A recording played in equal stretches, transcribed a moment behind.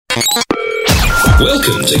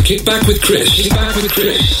Welcome to Kick Back with Chris. Kick Back with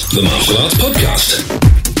Chris, the martial arts podcast.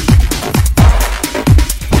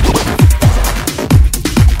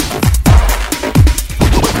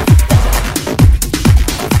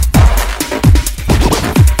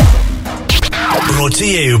 Brought to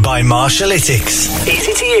you by Martialytics.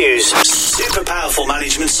 Easy to use, super powerful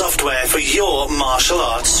management software for your martial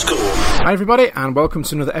arts school. Hi everybody, and welcome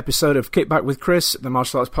to another episode of Kick Back with Chris, the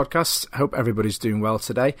martial arts podcast. I hope everybody's doing well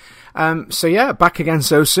today. Back again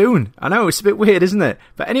so soon. I know, it's a bit weird, isn't it?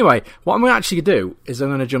 But anyway, what I'm going to actually do is I'm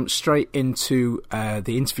going to jump straight into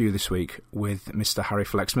the interview this week with Mr. Harry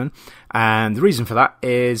Flexman. And the reason for that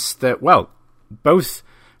is that, well, both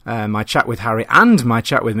my chat with Harry and my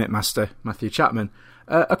chat with Mitmaster Matthew Chapman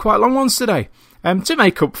are quite long ones today. To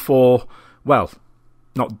make up for, well,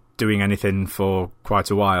 not doing anything for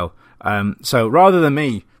quite a while. So rather than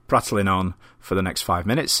me prattling on for the next 5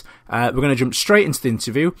 minutes, we're going to jump straight into the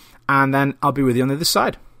interview, and then I'll be with you on the other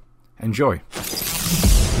side. Enjoy.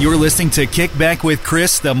 You're listening to Kick Back with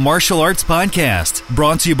Chris, the martial arts podcast,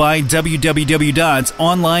 brought to you by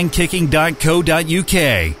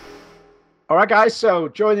www.onlinekicking.co.uk. All right, guys, so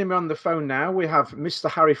joining me on the phone now, we have Mr.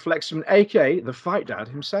 Harry Flexman, a.k.a. the Fight Dad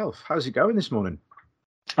himself. How's it going this morning?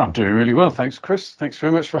 I'm doing really well, thanks, Chris. Thanks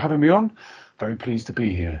very much for having me on. Very pleased to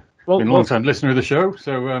be here. Been a long-time listener of the show,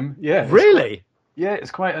 so yeah. Really?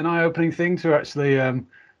 It's quite an eye-opening thing to actually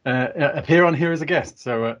appear on here as a guest,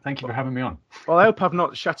 so thank you for having me on. Well, I hope I've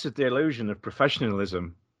not shattered the illusion of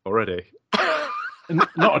professionalism already.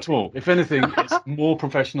 Not at all. If anything, it's more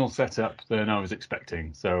professional setup than I was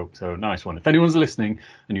expecting. So nice one. If anyone's listening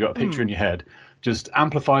and you've got a picture in your head, just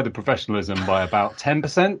amplify the professionalism by about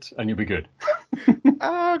 10% and you'll be good.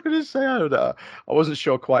 I'm going to say, I don't know. I wasn't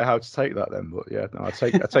sure quite how to take that then, but yeah, no, I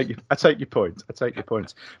take your point. I take your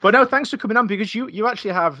point. But no, thanks for coming on, because you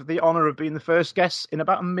actually have the honour of being the first guest in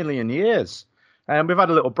about 1 million years. And we've had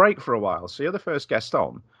a little break for a while, so you're the first guest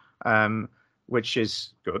on, which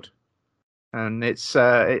is good. And it's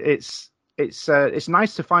nice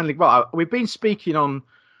to finally. Well, we've been speaking on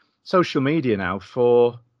social media now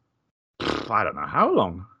for I don't know how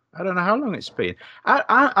long. I don't know how long it's been.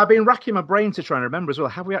 I've been racking my brain to try and remember as well.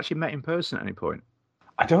 Have we actually met in person at any point?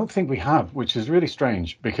 I don't think we have, which is really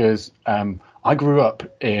strange because I grew up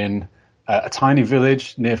in a tiny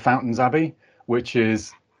village near Fountains Abbey, which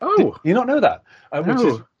is. Oh, did you not know that?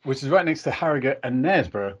 No. Which is right next to Harrogate and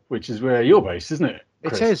Knaresborough, which is where you're based, isn't it?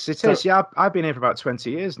 Chris? It is. Yeah, I've been here for about 20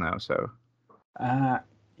 years now, so. Yeah.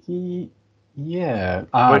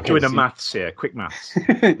 We're doing the maths here, quick maths.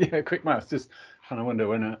 Yeah, quick maths. Just trying to wonder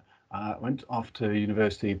when I went off to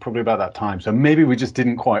university, probably about that time. So maybe we just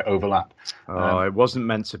didn't quite overlap. It wasn't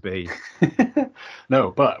meant to be. No,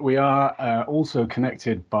 but we are also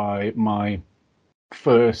connected by my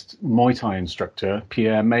first Muay Thai instructor,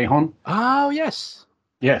 Pierre Mahon. Oh, yes.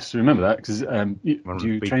 Yes, remember that, because do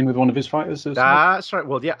you train with one of his fighters? That's right.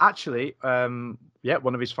 Well, yeah, actually, one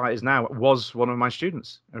of his fighters now was one of my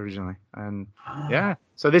students originally, and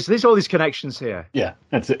so there's all these connections here. Yeah,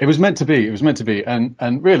 that's it. It was meant to be.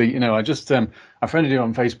 And really, I just I friended you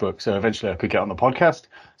on Facebook, so eventually I could get on the podcast.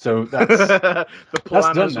 So that's the plan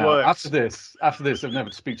that's done now. Worked. After this, I'll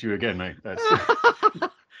never speak to you again, mate. That's...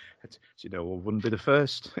 wouldn't be the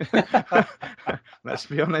first. Let's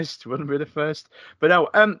be honest, wouldn't be the first. But no,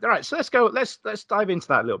 all right. So let's go. Let's dive into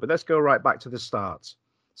that a little bit. Let's go right back to the start.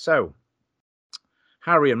 So,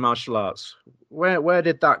 Harry and martial arts. Where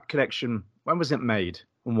did that connection? When was it made,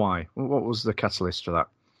 and why? What was the catalyst for that?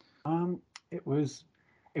 It was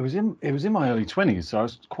in my early 20s, so I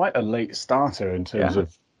was quite a late starter in terms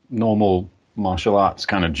of normal martial arts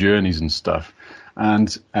kind of journeys and stuff,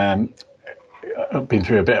 and. I've been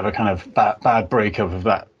through a bit of a kind of bad breakup of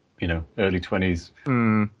that, early 20s,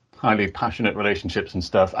 highly passionate relationships and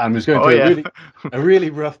stuff, and was going through a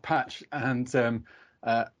really rough patch. And a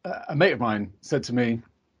mate of mine said to me,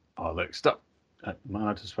 "Oh, look, stop! Am I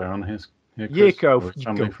allowed to swear on here? Yeah, go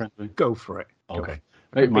for it. Okay."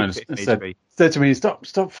 Mate of mine said to me, "Stop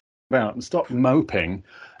about and stop moping.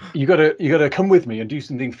 You gotta come with me and do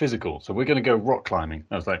something physical. So we're gonna go rock climbing."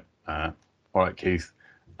 I was like, "All right, Keith."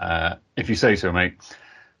 If you say so, mate.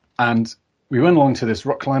 And we went along to this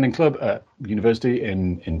rock climbing club at university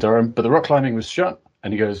in Durham, but the rock climbing was shut.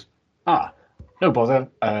 And he goes, no bother.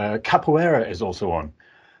 Capoeira is also on.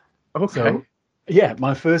 Okay. So,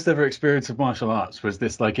 my first ever experience of martial arts was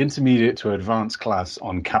this intermediate to advanced class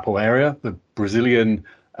on capoeira, the Brazilian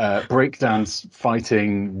breakdance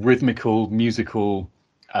fighting, rhythmical, musical,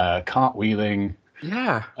 cartwheeling,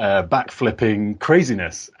 backflipping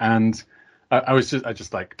craziness. And I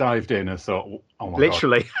just like dived in and thought, oh my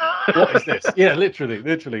Literally. God, what is this? Yeah, literally,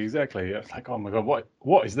 exactly. I was like, oh my God,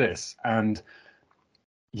 what is this? And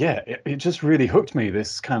yeah, it just really hooked me.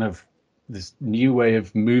 This new way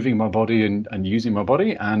of moving my body and using my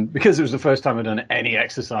body. And because it was the first time I'd done any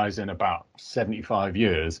exercise in about 75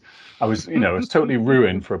 years, I was totally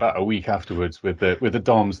ruined for about a week afterwards with the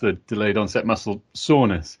DOMS, the delayed onset muscle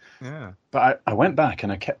soreness. Yeah. But I went back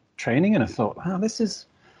and I kept training and I thought, wow, this is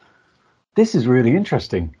really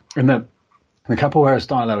interesting. And the capoeira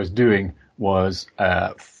style I was doing was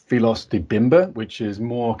Filos de Bimba, which is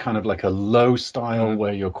more kind of like a low style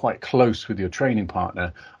where you're quite close with your training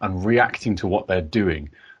partner and reacting to what they're doing.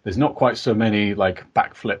 There's not quite so many like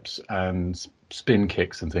backflips and spin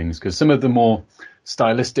kicks and things, because some of the more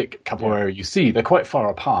stylistic capoeira you see, they're quite far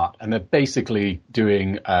apart and they're basically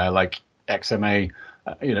doing like XMA,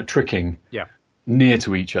 tricking near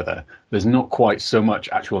to each other. There's not quite so much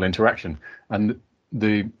actual interaction. And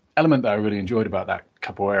the element that I really enjoyed about that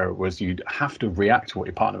capoeira was you'd have to react to what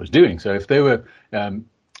your partner was doing. So if they were,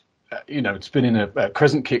 spinning a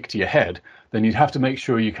crescent kick to your head, then you'd have to make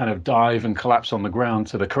sure you kind of dive and collapse on the ground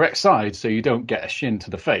to the correct side so you don't get a shin to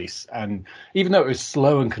the face. And even though it was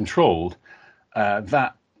slow and controlled,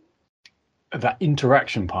 that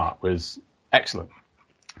interaction part was excellent.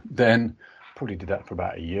 Then probably did that for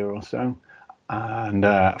about a year or so. And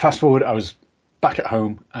fast forward, I was back at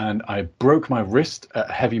home and I broke my wrist at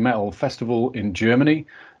a heavy metal festival in Germany,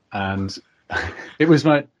 and it was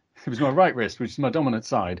my right wrist, which is my dominant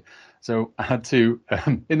side. So I had to,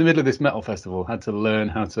 in the middle of this metal festival, had to learn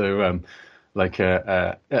how to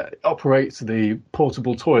operate the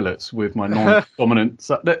portable toilets with my non-dominant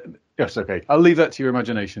side. Yes, okay. I'll leave that to your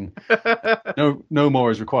imagination. No more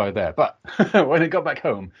is required there. But when I got back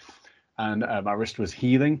home and my wrist was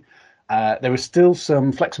healing, there was still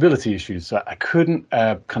some flexibility issues. So I couldn't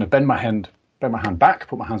kind of bend my hand back,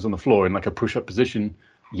 put my hands on the floor in like a push-up position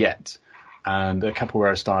yet. And the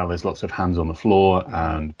capoeira style is lots of hands on the floor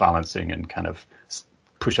and balancing and kind of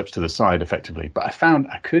push-ups to the side effectively. But I found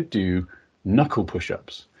I could do knuckle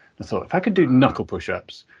push-ups. I thought, if I could do knuckle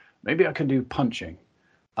push-ups, maybe I can do punching.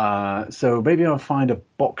 So maybe I'll find a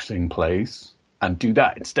boxing place and do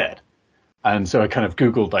that instead. And so I kind of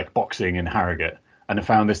Googled like boxing in Harrogate. And I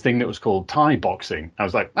found this thing that was called Thai boxing. I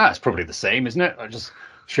was like, it's probably the same, isn't it? I'll just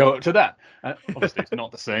show up to that. Obviously, it's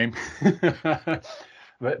not the same.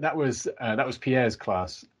 But that was Pierre's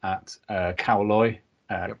class at Khao Loi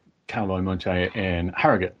Muay Thai in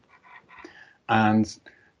Harrogate. And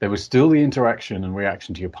there was still the interaction and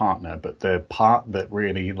reaction to your partner, but the part that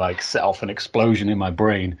really like set off an explosion in my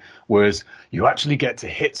brain was you actually get to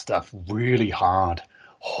hit stuff really hard.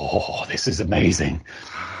 Oh, this is amazing.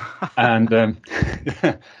 And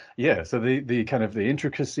so the kind of the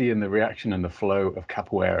intricacy and the reaction and the flow of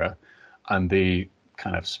capoeira and the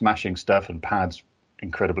kind of smashing stuff and pads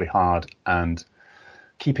incredibly hard and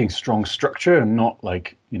keeping strong structure and not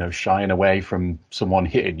like, shying away from someone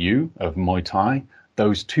hitting you of Muay Thai.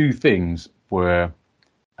 Those two things were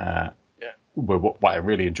what I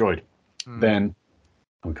really enjoyed. Then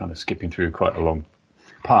I'm kind of skipping through quite a long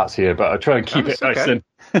parts here, but I'll try and keep it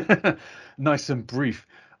nice and brief.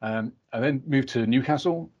 I then moved to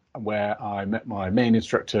Newcastle, where I met my main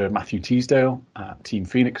instructor, Matthew Teasdale, at Team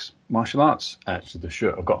Phoenix Martial Arts, which is the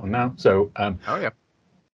shirt I've got on now. So,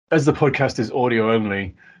 as the podcast is audio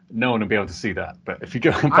only, no one will be able to see that. But if you go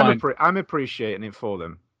and find... I'm appreciating it for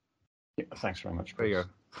them. Yeah, thanks very much. There you go.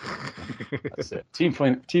 That's it. Team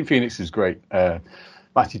Phoenix is great.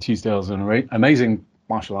 Matthew Teasdale is an amazing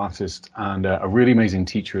martial artist and a really amazing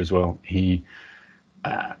teacher as well. He's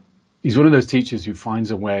one of those teachers who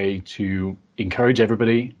finds a way to encourage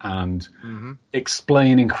everybody and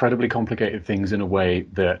explain incredibly complicated things in a way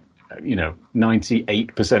that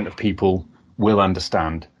 98% of people will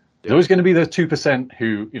understand. There's always going to be those 2%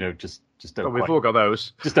 who just don't. We've all got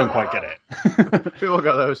those. Just don't quite get it. We've all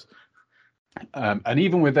got those. And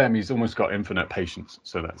even with them, he's almost got infinite patience.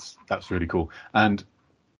 So that's really cool. And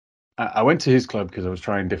I went to his club because I was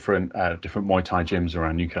trying different Muay Thai gyms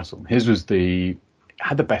around Newcastle. His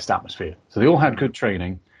had the best atmosphere. So they all had good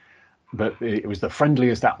training, but it was the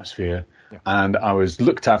friendliest atmosphere. Yeah. And I was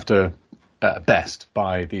looked after best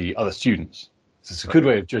by the other students. So it's a good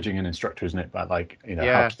way of judging an instructor, isn't it? But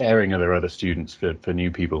how caring are their other students for new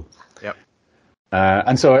people. Yep.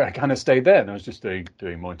 And so I kind of stayed there, and I was just doing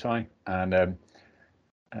Muay Thai. And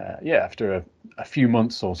after a few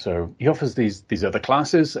months or so, he offers these other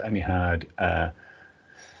classes, and he had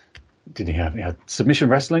he had submission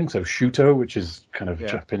wrestling, so Shuto, which is kind of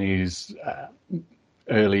Japanese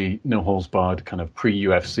early no holds barred kind of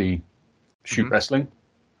pre-UFC shoot wrestling,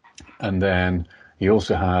 and then he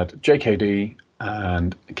also had JKD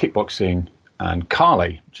and kickboxing and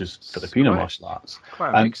Kali, which is Filipino martial arts.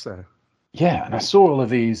 Quite a mix there. Yeah, and I saw all of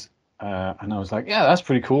these, and I was like, yeah, that's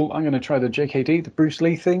pretty cool. I'm going to try the JKD, the Bruce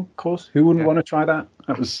Lee thing, of course. Who wouldn't want to try that?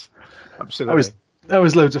 That was absolutely. That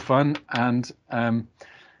was loads of fun. And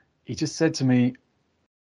he just said to me,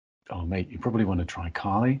 "Oh, mate, you probably want to try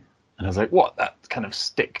Kali." And I was like, "What? That kind of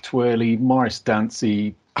stick twirly, Morris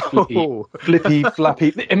dancey, flippy, flappy?"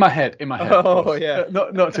 In my head. Oh, yeah.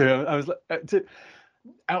 Not to him. I was like,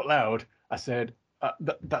 out loud. I said,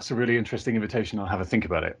 "That's a really interesting invitation. I'll have a think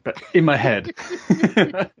about it." But in my head,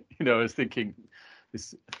 I was thinking,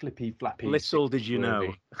 this flippy, flappy. Little did you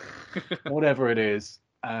know. Whatever it is.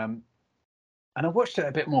 And I watched it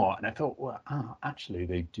a bit more, and I thought, well, actually,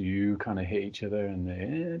 they do kind of hit each other, and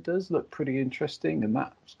it does look pretty interesting, and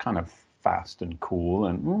that's kind of fast and cool,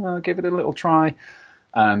 and I'll give it a little try.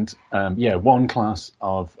 And one class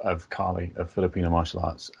of Kali, of Filipino martial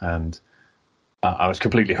arts, and I was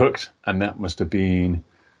completely hooked, and that must have been,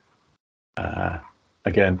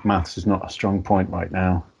 again, maths is not a strong point right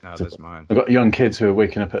now. No, that's mine. I've got young kids who are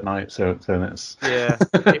waking up at night, so that's... Yeah,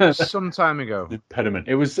 it was some time ago. Impediment.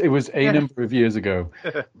 It was a number of years ago.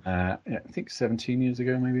 I think 17 years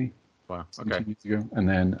ago, maybe. Wow, 17 years ago. And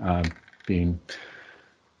then been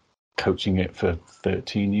coaching it for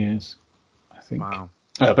 13 years, I think. Wow.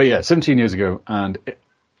 But yeah, 17 years ago. And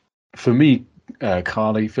for me,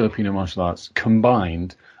 Kali, Filipino martial arts,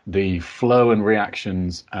 combined the flow and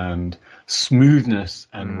reactions and smoothness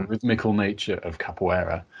and rhythmical nature of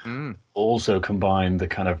capoeira, also combined the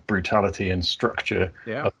kind of brutality and structure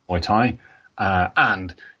of Muay Thai,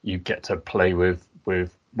 and you get to play with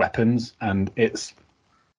weapons, and that's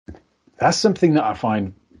something that I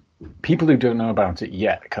find people who don't know about it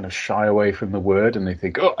yet kind of shy away from the word, and they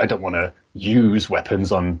think, oh, I don't want to use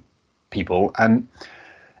weapons on people, and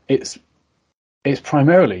it's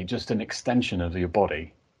primarily just an extension of your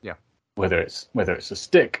body. Whether it's a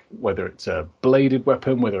stick, whether it's a bladed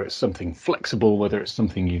weapon, whether it's something flexible, whether it's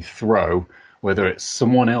something you throw, whether it's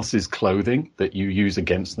someone else's clothing that you use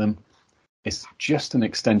against them, it's just an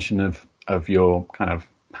extension of your kind of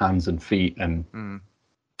hands and feet and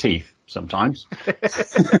teeth sometimes.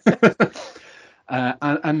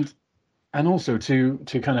 and also to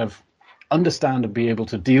kind of understand and be able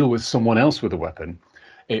to deal with someone else with a weapon,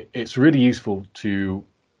 it's really useful to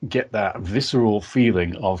get that visceral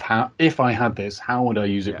feeling of how, if I had this, how would I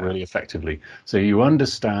use it really effectively? So you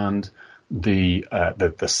understand the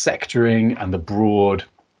sectoring and the broad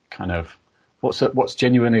kind of what's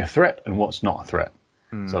genuinely a threat and what's not a threat.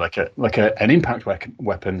 So like an impact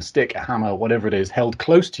weapon, stick, a hammer, whatever it is, held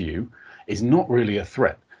close to you is not really a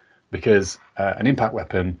threat, because an impact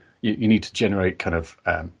weapon, you need to generate kind of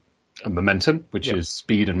a momentum, which is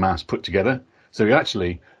speed and mass put together. So you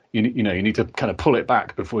actually you need to kind of pull it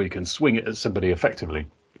back before you can swing it at somebody effectively.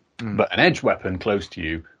 But an edge weapon close to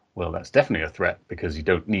you, well, that's definitely a threat, because you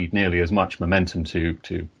don't need nearly as much momentum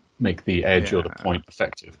to make the edge or the point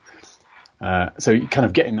effective. So you kind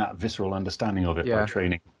of getting that visceral understanding of it by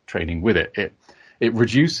training with it. It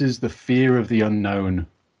reduces the fear of the unknown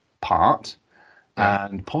part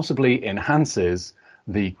and possibly enhances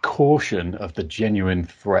the caution of the genuine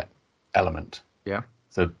threat element. Yeah.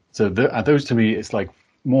 So those to me, it's like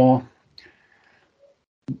more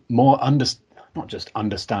not just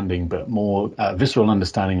understanding, but more visceral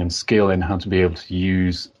understanding and skill in how to be able to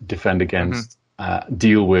use, defend against,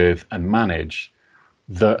 deal with, and manage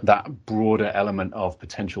that broader element of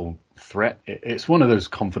potential threat. It's one of those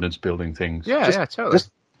confidence building things. Yeah, totally.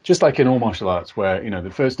 Just like in all martial arts, where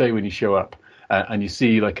the first day when you show up and you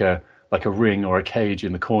see like a ring or a cage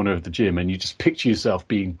in the corner of the gym, and you just picture yourself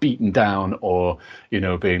being beaten down or,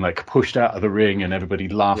 being like pushed out of the ring and everybody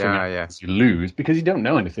laughing as you lose, because you don't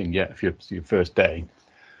know anything yet if it's your first day.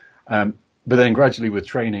 But then gradually with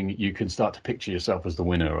training, you can start to picture yourself as the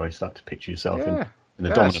winner, or you start to picture yourself in the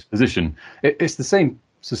dominant position. It's the same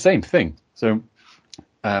thing. So,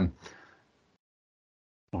 I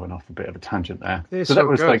went off a bit of a tangent there. So that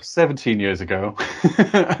was good. Like 17 years ago.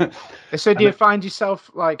 So do you find yourself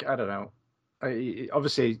like, I don't know,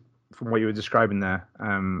 obviously from what you were describing there,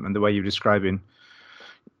 and the way you were describing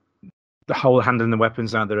the whole handling the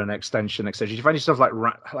weapons now, they're an extension, etc. Do you find yourself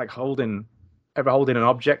like holding an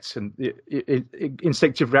object, and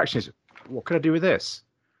instinctive reaction is, what could I do with this?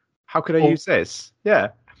 How could I use this?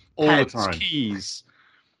 Yeah. All Pens, the time. Keys.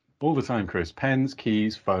 All the time, Chris. Pens,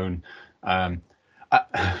 keys, phone. I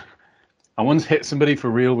once hit somebody for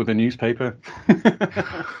real with a newspaper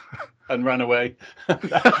and ran away.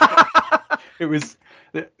 It was,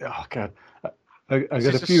 oh God. I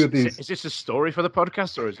got a few of these. Is this a story for the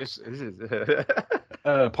podcast, or is this?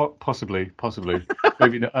 Possibly.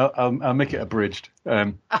 Maybe no, I'll make it abridged.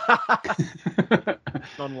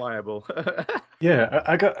 Non-liable. Yeah,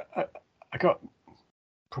 I got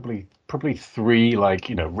probably 3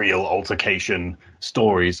 real altercation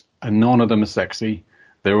stories, and none of them are sexy.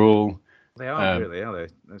 They are really, are they?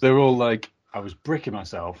 They're all like, I was bricking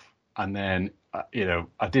myself, and then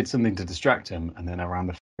I did something to distract him, and then I ran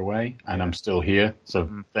the away, and I'm still here. So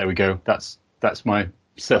there we go. That's my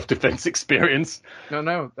self-defense experience.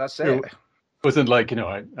 No, that's it. It wasn't like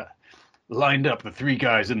I lined up the 3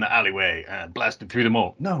 guys in the alleyway and blasted through them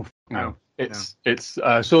all. No. It's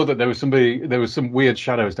I saw that there was some weird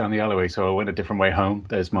shadows down the alleyway, so I went a different way home.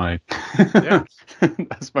 There's my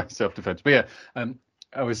that's my self-defense. But yeah,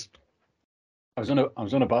 I was on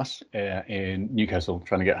a bus in Newcastle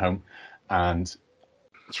trying to get home, and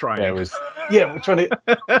we're trying to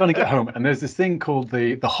get home, and there's this thing called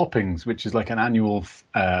the Hoppings, which is like an annual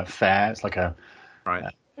fair. It's like a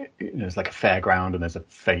it's like a fairground, and there's a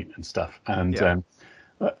fete and stuff, and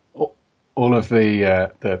all of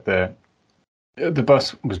the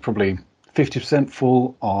bus was probably 50%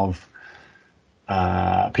 full of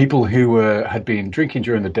people who had been drinking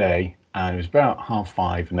during the day, and it was about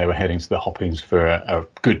 5:30, and they were heading to the Hoppings for a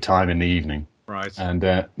good time in the evening. Right. And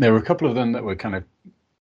there were a couple of them that were kind of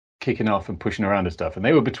kicking off and pushing around and stuff, and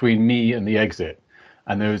they were between me and the exit.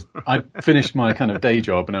 And I finished my kind of day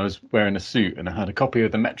job, and I was wearing a suit, and I had a copy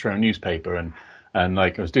of the Metro newspaper, and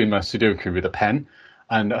I was doing my Sudoku with a pen,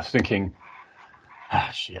 and I was thinking,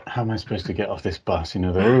 shit, how am I supposed to get off this bus?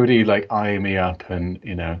 They're already eyeing me up, and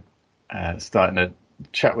starting to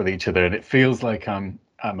chat with each other, and it feels like I'm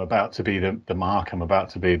about to be the mark. I'm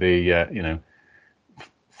about to be the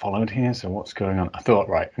followed here. So what's going on? I thought,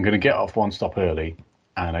 right, I'm going to get off one stop early,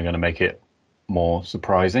 and I'm going to make it more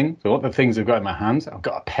surprising. So what the things I've got in my hands, I've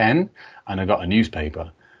got a pen and I've got a newspaper.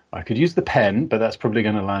 I could use the pen, but that's probably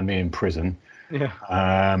going to land me in prison. Yeah.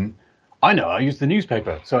 I know, I used the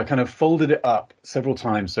newspaper. So I kind of folded it up several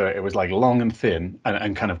times so it was long and thin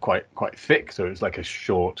and kind of quite thick. So it was like a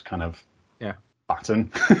short kind of baton,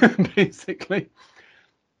 basically.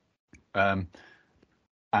 And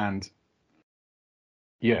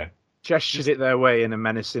yeah. Gestured it their way in a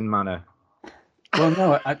menacing manner. Well,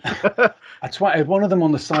 no, I twatted one of them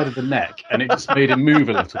on the side of the neck, and it just made him move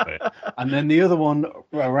a little bit. And then the other one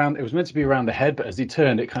it was meant to be around the head, but as he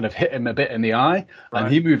turned, it kind of hit him a bit in the eye,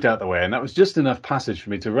 and he moved out the way. And that was just enough passage for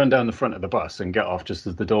me to run down the front of the bus and get off just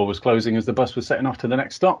as the door was closing, as the bus was setting off to the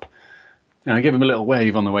next stop. And I gave him a little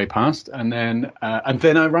wave on the way past, and then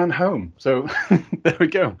I ran home. So there we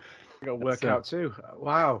go. You got to work out too.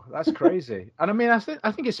 Wow, that's crazy. And I mean, I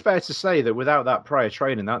think it's fair to say that without that prior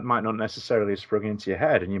training, that might not necessarily have sprung into your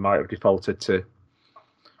head, and you might have defaulted to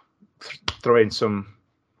throwing some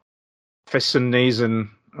fists and knees and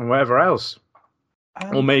whatever else,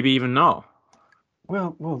 or maybe even not.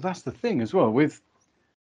 Well, that's the thing as well.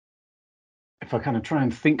 If I kind of try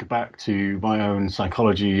and think back to my own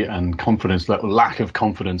psychology and confidence, lack of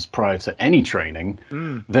confidence prior to any training,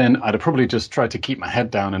 then I'd have probably just tried to keep my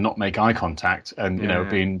head down and not make eye contact,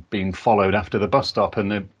 and being followed after the bus stop,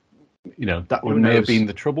 and that may have been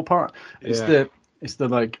the trouble part. It's the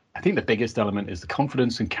I think the biggest element is the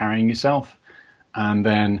confidence in carrying yourself, and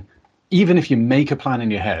then even if you make a plan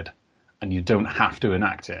in your head and you don't have to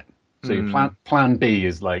enact it, so your plan B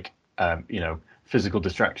is physical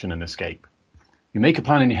distraction and escape. You make a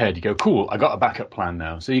plan in your head. You go, cool, I got a backup plan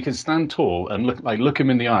now. So you can stand tall and look him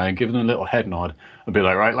in the eye and give them a little head nod and be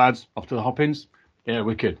like, right, lads, off to the Hoppings. Yeah,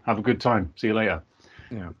 wicked. Have a good time. See you later.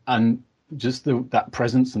 Yeah. And just that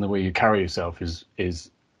presence and the way you carry yourself is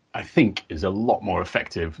I think, is a lot more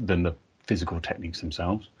effective than the physical techniques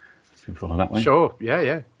themselves. If you follow that way. Sure.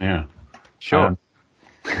 Yeah. Sure.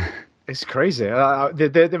 It's crazy.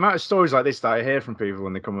 The amount of stories like this that I hear from people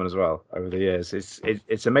when they come on as well over the years,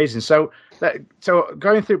 it's amazing. So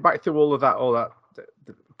going back through all that the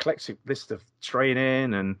eclectic list of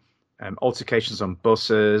training and altercations on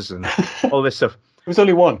buses and all this stuff. There's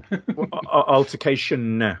only one.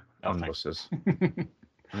 Altercation on buses.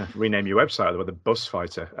 Rename your website with the Bus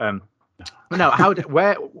Fighter. Moving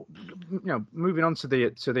on to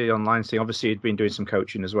the online thing. Obviously, you'd been doing some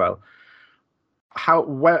coaching as well. How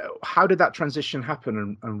did that transition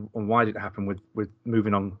happen, and why did it happen with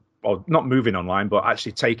moving on, or not moving online, but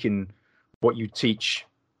actually taking what you teach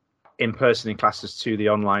in person in classes to the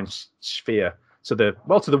online sphere, to the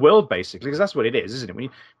world, basically, because that's what it is, isn't it?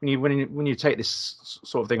 When you take this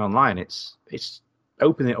sort of thing online, it's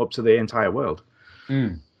opening it up to the entire world.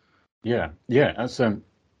 Yeah, that's a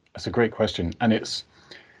great question, and it's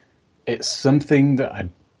something that I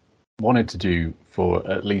wanted to do for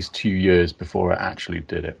at least 2 years before I actually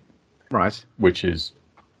did it. Right. Which is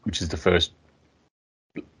the first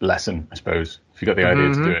lesson, I suppose. If you got the idea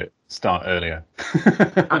to do it, start earlier.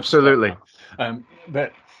 Absolutely.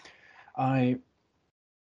 But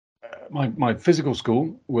my physical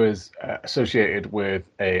school was associated with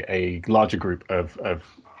a larger group of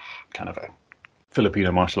kind of a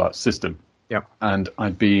Filipino martial arts system. Yeah. And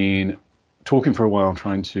I'd been talking for a while,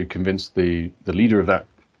 trying to convince the leader of that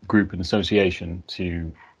group and association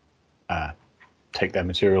to take their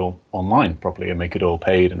material online properly and make it all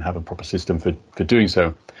paid and have a proper system for doing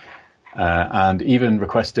so. And even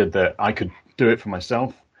requested that I could do it for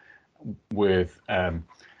myself with an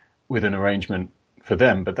arrangement for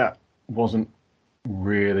them, but that wasn't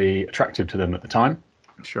really attractive to them at the time.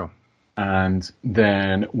 Sure. And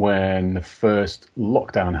then when the first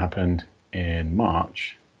lockdown happened in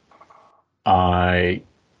March, I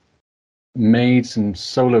made some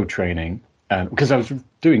solo training, because I was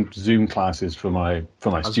doing Zoom classes for my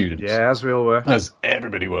students. Yeah, as we all were. As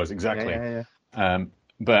everybody was, exactly. Yeah.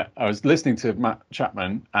 But I was listening to Matt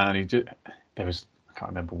Chapman, and I can't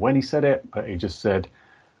remember when he said it, but he just said,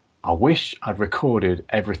 "I wish I'd recorded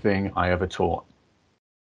everything I ever taught."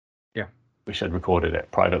 Yeah. Wish I'd recorded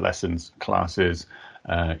it. Private lessons, classes,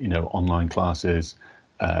 online classes,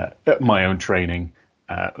 my own training,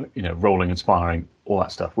 rolling and sparring, all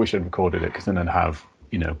that stuff. Wish I'd recorded it, because then I'd have,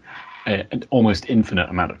 an almost infinite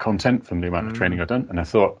amount of content from the amount of training I've done. And I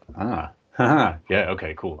thought, yeah,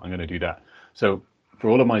 okay, cool. I'm going to do that. So for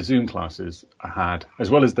all of my Zoom classes, I had, as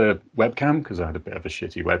well as the webcam, because I had a bit of a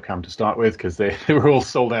shitty webcam to start with, because they were all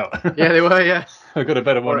sold out. Yeah, they were, yeah. I got a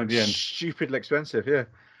better one at the end. Stupidly expensive, yeah.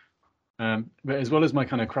 But as well as my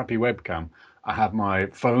kind of crappy webcam, I have my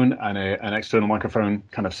phone and an external microphone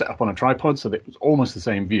kind of set up on a tripod, so that it was almost the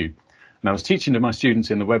same view. And I was teaching to my students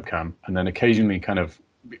in the webcam, and then occasionally kind of,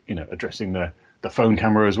 addressing the phone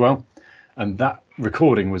camera as well. And that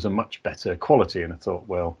recording was a much better quality. And I thought,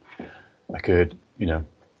 well, I could,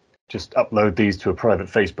 just upload these to a private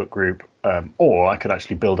Facebook group, or I could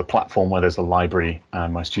actually build a platform where there's a library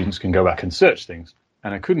and my students can go back and search things.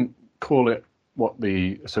 And I couldn't call it what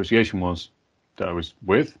the association was that I was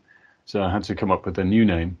with, so I had to come up with a new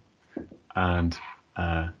name. And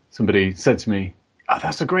somebody said to me, "Oh,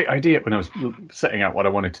 that's a great idea," when I was setting out what I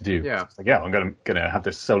wanted to do. Yeah. It's like, I'm going to have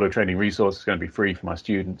this solo training resource. It's going to be free for my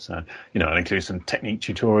students. I'll include some technique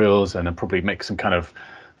tutorials, and I'll probably make some kind of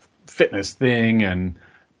fitness thing, and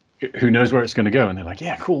who knows where it's going to go. And they're like,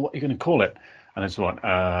 "Yeah, cool. What are you going to call it?" And I just went,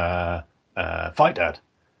 Fight Dad.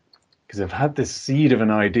 Because I've had this seed of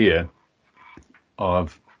an idea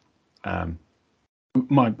of,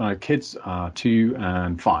 my kids are 2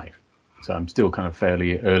 and 5. So I'm still kind of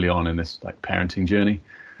fairly early on in this parenting journey.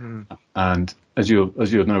 And as you'll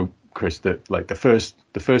know, Chris, that the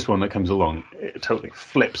first one that comes along, it totally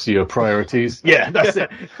flips your priorities. Yeah, that's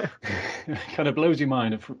it. It kind of blows your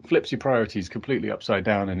mind. It flips your priorities completely upside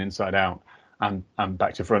down and inside out, and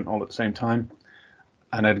back to front all at the same time.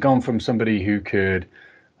 And I'd gone from somebody who could,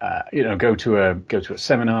 go to a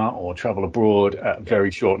seminar or travel abroad at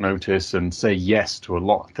very short notice and say yes to a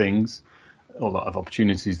lot of things, a lot of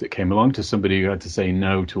opportunities that came along, to somebody who had to say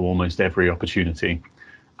no to almost every opportunity.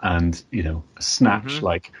 And, snatch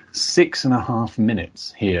 6.5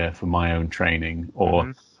 minutes here for my own training,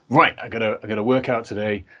 or right, I gotta work out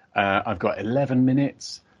today. I've got 11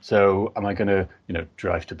 minutes. So am I going to,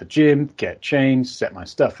 drive to the gym, get changed, set my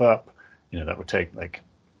stuff up? That would take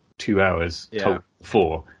 2 hours total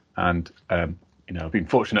for. And, I've been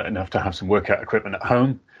fortunate enough to have some workout equipment at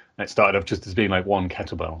home. And it started off just as being one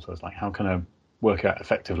kettlebell. So I was like, how can I work out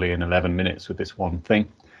effectively in 11 minutes with this one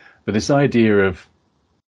thing? But this idea of,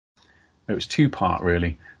 it was 2-part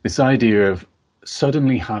really, this idea of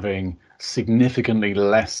suddenly having significantly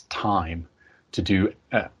less time to do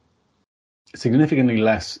significantly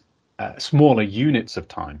less smaller units of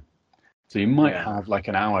time. So you might have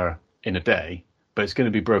an hour in a day, but it's going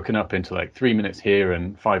to be broken up into 3 minutes here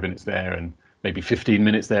and 5 minutes there and maybe 15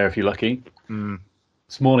 minutes there if you're lucky.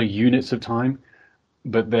 Smaller units of time.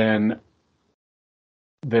 But then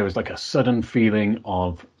there was a sudden feeling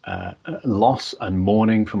of loss and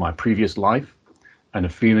mourning from my previous life, and a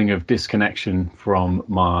feeling of disconnection from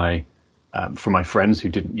my friends who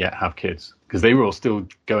didn't yet have kids, because they were all still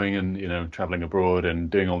going and traveling abroad and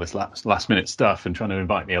doing all this last minute stuff and trying to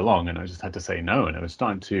invite me along, and I just had to say no. And I was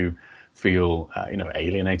starting to feel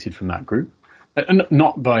alienated from that group, and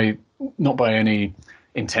not by any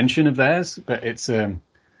intention of theirs, but it's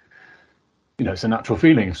it's a natural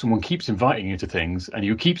feeling. If someone keeps inviting you to things and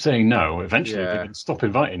you keep saying no, eventually they can stop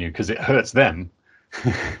inviting you, because it hurts them,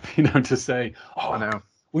 to say, "Oh, I know.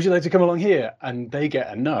 would you like to come along here? And they get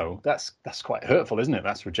a no. That's quite hurtful, isn't it?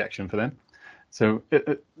 That's rejection for them. So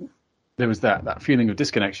there was that feeling of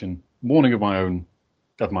disconnection, warning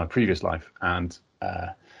of my previous life, and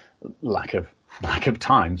lack of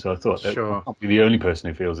time. So I thought that I can't be the only person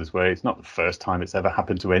who feels this way. It's not the first time it's ever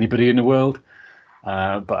happened to anybody in the world,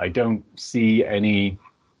 but I don't see any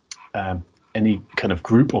kind of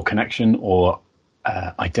group or connection or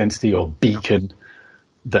identity or beacon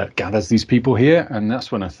that gathers these people here. And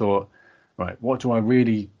that's when I thought, right, what do I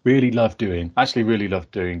really, really love doing? Actually really love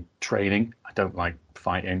doing training. I don't like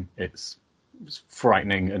fighting. It's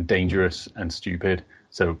frightening and dangerous and stupid.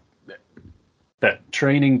 So that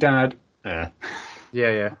training, Dad,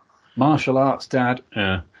 Yeah. Martial arts, Dad,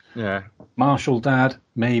 Yeah. Martial Dad,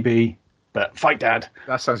 maybe, but fight, Dad.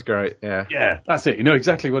 That sounds great. Yeah. Yeah, that's it. You know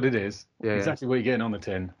exactly what it is. Yeah, exactly what you're getting on the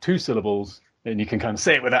tin. 2 syllables, and you can kind of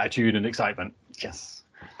say it with attitude and excitement. Yes.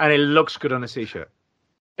 And it looks good on a t-shirt.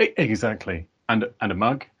 Exactly. And a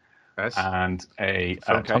mug. Yes. And a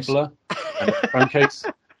Phone case. tumbler. And a phone case.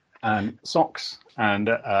 And socks. And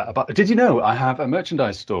did you know I have a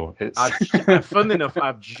merchandise store? It's Funnily enough,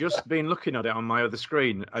 I've just been looking at it on my other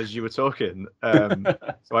screen as you were talking,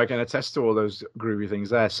 so I can attest to all those groovy things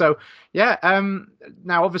there. So, yeah,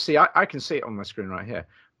 now obviously I can see it on my screen right here,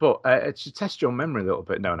 but to test your memory a little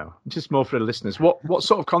bit, no, just more for the listeners. What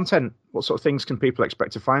sort of content, what sort of things can people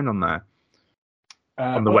expect to find on there,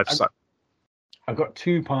 on the website? I've got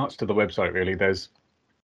 2 parts to the website, really. There's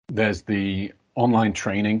the online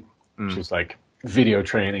training, which is like video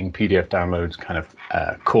training, PDF downloads, kind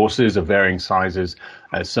of courses of varying sizes,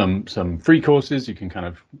 some free courses you can kind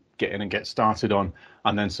of get in and get started on,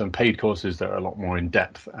 and then some paid courses that are a lot more in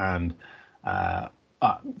depth. And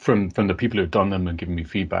from the people who've done them and given me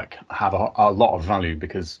feedback, have a lot of value,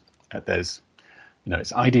 because there's,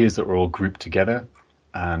 it's ideas that are all grouped together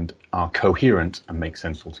and are coherent and make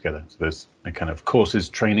sense all together. So there's a kind of courses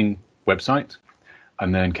training website.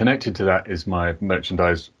 And then connected to that is my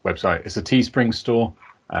merchandise website. It's a Teespring store,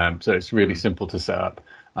 so it's really simple to set up.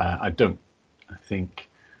 I think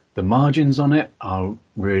the margins on it are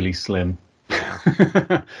really slim.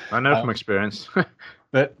 I know from experience.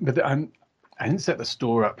 but I didn't set the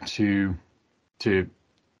store up to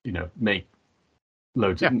make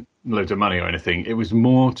loads of money or anything. It was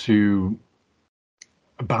more to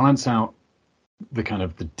balance out the kind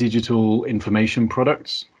of the digital information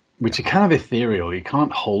products, which are kind of ethereal. You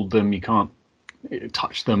can't hold them, you can't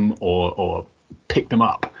touch them or pick them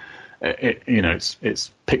up.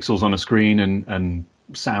 It's pixels on a screen and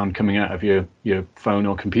sound coming out of your phone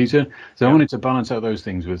or computer. So I wanted to balance out those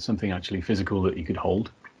things with something actually physical that you could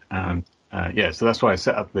hold. So that's why I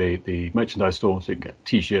set up the merchandise store, so you can get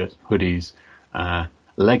t-shirts, hoodies,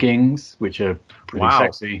 leggings, which are pretty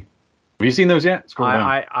sexy. Have you seen those yet?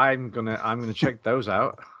 I'm gonna check those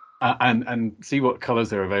out. And see what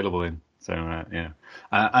colours they're available in. So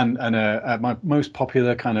my most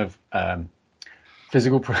popular kind of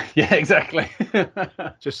physical. Yeah, exactly.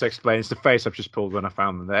 Just explains the face I've just pulled when I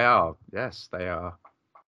found them. They are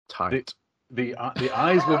tight. The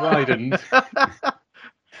eyes were widened,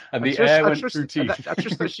 and the air went through teeth. I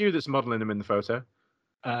trust that's you that's modelling them in the photo.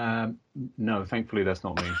 No, thankfully that's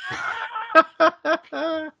not me.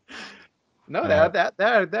 No,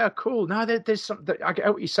 they're cool. No, there's some. I get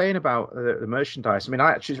what you're saying about the merchandise. I mean,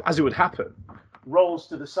 I actually, as it would happen, rolls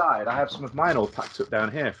to the side. I have some of mine all packed up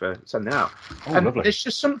down here for sending out. And lovely. There's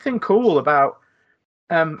just something cool about.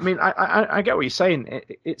 I get what you're saying.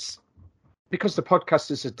 It's because the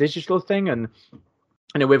podcast is a digital thing, and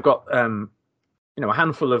we've got a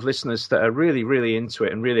handful of listeners that are really, really into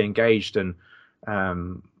it and really engaged, and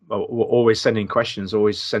always sending questions,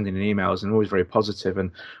 always sending emails, and always very positive.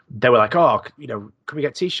 And they were like, can we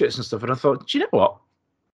get t-shirts and stuff? And I thought, do you know what?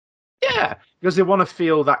 Yeah, because they want to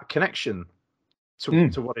feel that connection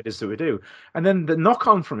to what it is that we do. And then the knock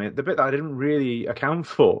on from it, the bit that I didn't really account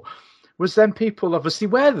for, was then people obviously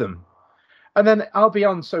wear them. And then I'll be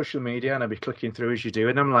on social media and I'll be clicking through as you do.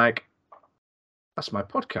 And I'm like, that's my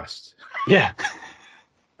podcast. Yeah.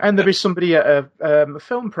 And there'll be somebody at a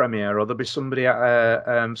film premiere, or there'll be somebody at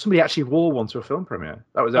somebody actually wore one to a film premiere.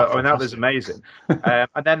 That was amazing.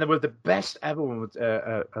 And then there was the best ever one with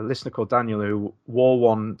a listener called Daniel who wore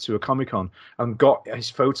one to a Comic-Con and got his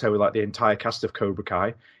photo with like the entire cast of Cobra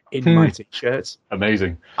Kai in my t-shirt.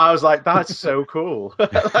 Amazing. I was like, that's so cool.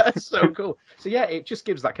 That's so cool. So yeah, it just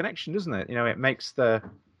gives that connection, doesn't it? It makes the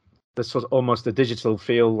sort of almost the digital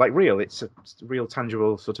feel like real. It's a real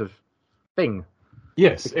tangible sort of thing.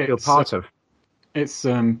 Yes, feel part of. It's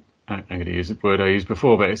I'm going to use the word I used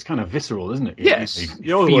before, but it's kind of visceral, isn't it? Yes,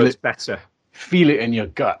 your word's better. Feel it in your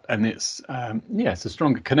gut, and it's it's a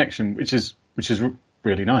stronger connection, which is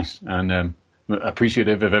really nice, and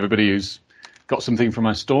appreciative of everybody who's got something from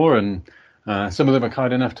my store, and some of them are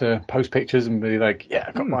kind enough to post pictures and be like, "Yeah,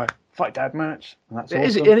 I got my Fight Dad merch," and that's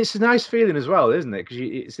awesome. And it's a nice feeling as well, isn't it?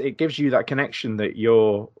 Because it gives you that connection that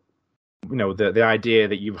the idea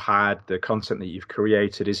that you've had, the content that you've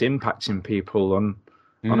created is impacting people on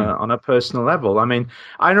a personal level. I mean,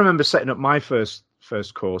 I remember setting up my first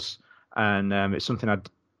course, and it's something I'd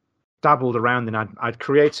dabbled around in. I'd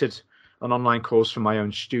created an online course for my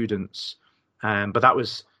own students, but that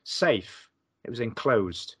was safe. It was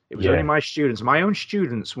enclosed. It was only my students. My own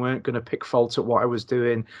students weren't going to pick fault at what I was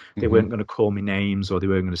doing. They weren't going to call me names, or they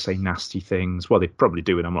weren't going to say nasty things. Well, they probably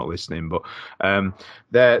do, and I'm not listening. But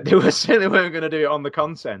they certainly weren't going to do it on the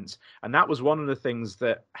content. And that was one of the things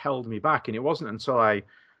that held me back. And it wasn't until I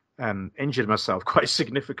injured myself quite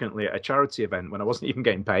significantly at a charity event when I wasn't even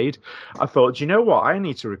getting paid. I thought, do you know what? I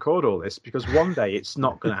need to record all this, because one day it's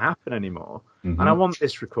not going to happen anymore, and I want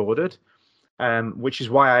this recorded. Which is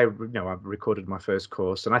why I recorded my first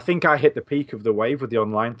course. And I think I hit the peak of the wave with the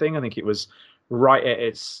online thing. I think it was right at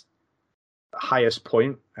its highest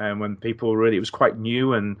point, when people it was quite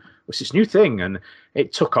new, and it was this new thing, and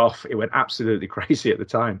it took off. It went absolutely crazy at the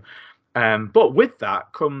time. But with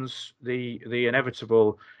that comes the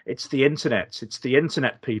inevitable, it's the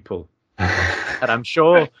internet people. And I'm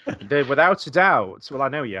sure that without a doubt, well, I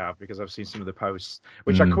know you have, because I've seen some of the posts,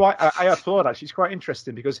 which I applaud. Actually, it's quite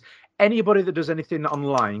interesting, because anybody that does anything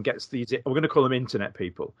online gets these. We're going to call them internet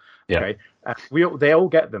people. Okay, they all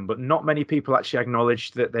get them, but not many people actually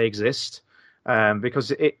acknowledge that they exist,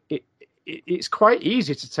 because it's quite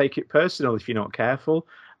easy to take it personal if you're not careful.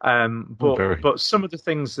 But some of the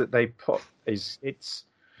things that they put it's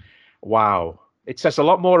wow. It says a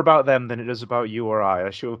lot more about them than it does about you or I.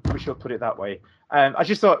 We shall put it that way. I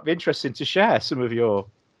just thought it'd be interesting to share some of your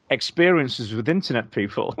experiences with internet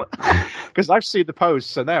people, because I've seen the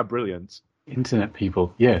posts and they are brilliant. Internet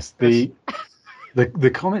people, yes. The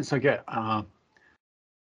comments I get are,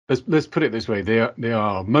 let's put it this way: they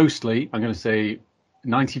are mostly, I'm going to say,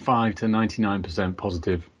 95 to 99%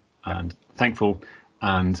 positive and thankful.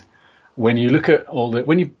 And when you look at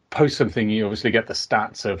when you post something, you obviously get the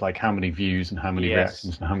stats of like how many views and how many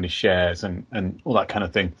reactions and how many shares and all that kind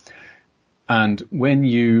of thing. And when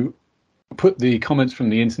you put the comments from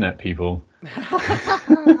the internet people,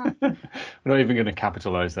 we're not even going to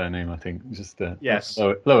capitalize their name, I think, just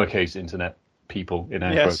lowercase internet people in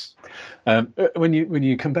air quotes. When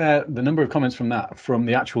you compare the number of comments from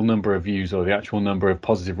the actual number of views or the actual number of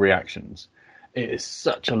positive reactions, it is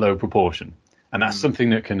such a low proportion. And that's something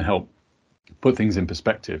that can help put things in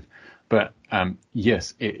perspective. But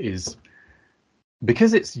yes, it is,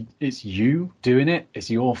 because it's you doing it. It's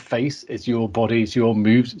your face, it's your body, it's your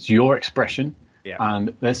moves, it's your expression. Yeah.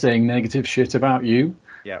 And they're saying negative shit about you.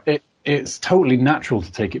 Yeah. It's totally natural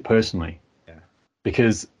to take it personally. Yeah.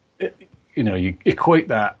 Because you equate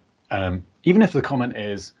that, even if the comment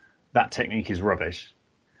is that technique is rubbish,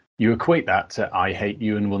 you equate that to I hate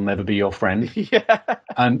you and will never be your friend. Yeah.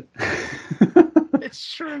 And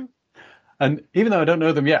it's true. And even though I don't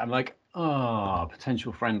know them yet, I'm like,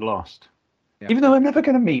 potential friend lost. Yeah. Even though I'm never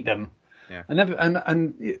going to meet them. Yeah. I never,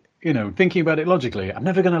 and thinking about it logically, I'm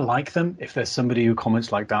never going to like them if there's somebody who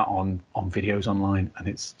comments like that on videos online, and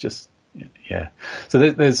it's just, yeah. So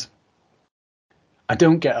there's I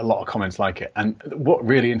don't get a lot of comments like it, and what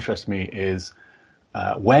really interests me is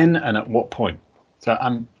when and at what point. So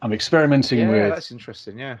I'm experimenting with. Yeah, that's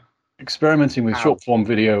interesting. Yeah. Experimenting with short form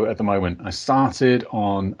video at the moment. I started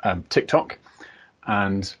on TikTok,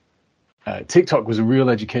 and TikTok was a real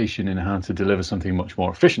education in how to deliver something much more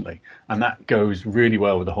efficiently, and that goes really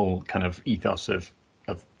well with the whole kind of ethos of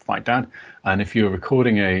Fight Dad. And if you're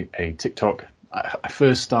recording a TikTok, I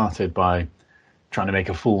first started by trying to make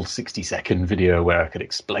a full 60-second video where I could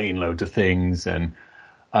explain loads of things, and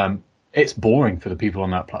it's boring for the people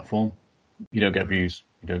on that platform. You don't get views,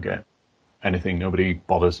 you don't get anything, nobody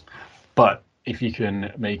bothers. But if you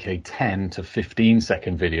can make a 10 to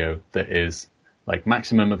 15-second video that is like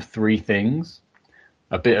maximum of 3 things,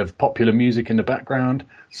 a bit of popular music in the background,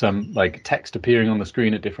 some like text appearing on the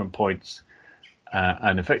screen at different points,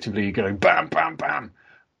 and effectively going bam, bam, bam,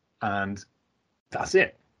 and that's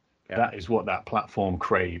it. Yeah. That is what that platform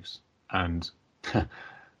craves and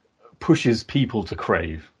pushes people to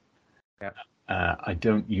crave. Yeah. I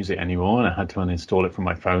don't use it anymore, and I had to uninstall it from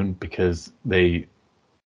my phone because they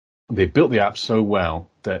built the app so well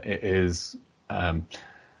that it is, I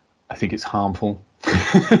think it's harmful.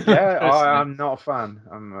 Yeah, I'm not a fan.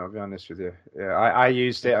 I'll be honest with you. Yeah, I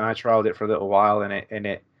used it and I trialed it for a little while, and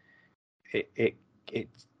it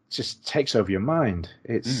just takes over your mind.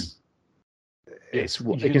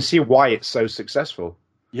 you can see why it's so successful.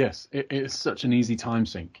 Yes, it's such an easy time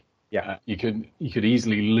sink. Yeah, you could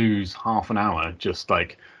easily lose half an hour just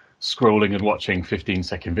like scrolling and watching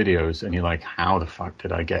 15-second videos, and you're like, how the fuck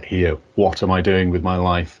did I get here? What am I doing with my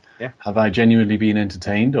life? Yeah. Have I genuinely been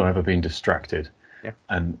entertained, or have I been distracted? Yeah.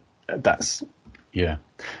 And that's, yeah.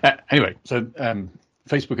 Anyway, so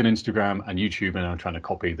Facebook and Instagram and YouTube are now trying to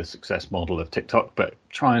copy the success model of TikTok, but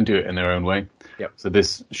try and do it in their own way. Yep. So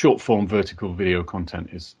this short form vertical video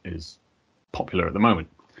content is popular at the moment.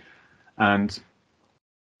 And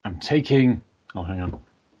I'm taking... Oh, hang on.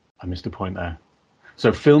 I missed a point there.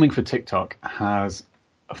 So filming for TikTok has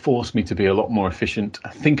forced me to be a lot more efficient.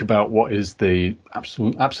 Think about what is the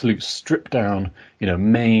absolute stripped down,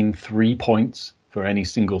 main 3 points for any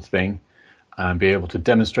single thing, and be able to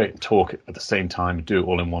demonstrate and talk at the same time and do it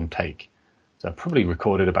all in one take. So I probably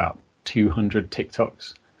recorded about 200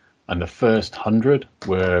 TikToks, and the first 100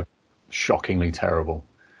 were shockingly terrible.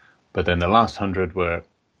 But then the last 100 were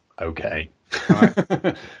okay.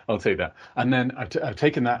 Right. I'll take that. And then I've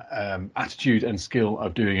taken that attitude and skill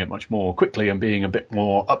of doing it much more quickly and being a bit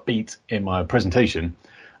more upbeat in my presentation,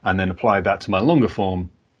 and then applied that to my longer form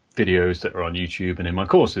videos that are on YouTube and in my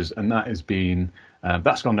courses. And that has been,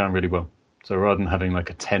 that's gone down really well. So rather than having like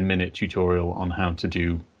a 10-minute tutorial on how to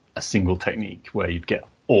do a single technique where you'd get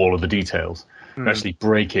all of the details, you actually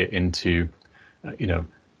break it into,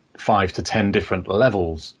 5 to 10 different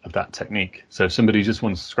levels of that technique. So if somebody just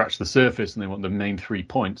wants to scratch the surface and they want the main 3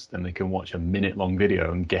 points, then they can watch a minute-long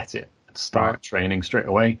video and get it and start training straight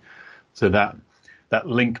away. So that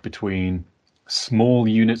link between small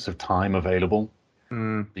units of time available,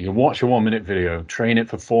 you can watch a 1-minute video, train it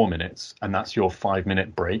for 4 minutes, and that's your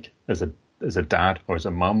 5-minute break as a dad or as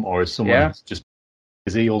a mum or as someone who's just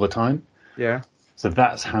busy all the time. Yeah. So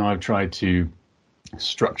that's how I've tried to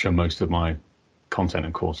structure most of my content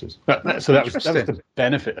and courses. So that was the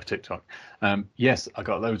benefit of TikTok. Yes, I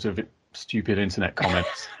got loads of stupid internet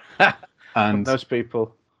comments, and those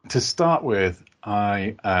people. To start with,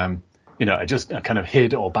 I just kind of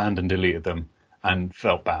hid or banned and deleted them, and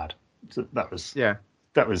felt bad. So that was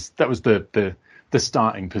the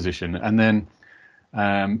starting position, and then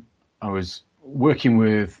I was working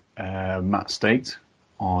with Matt State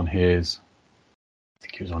on his. I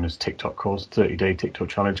think he was on his TikTok course, 30-day TikTok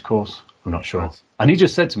challenge course. I'm not sure. Nice. And he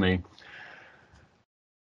just said to me,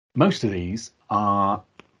 most of these are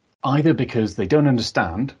either because they don't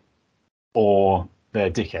understand or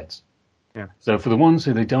they're dickheads. Yeah. So for the ones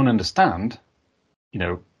who they don't understand,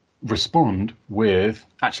 respond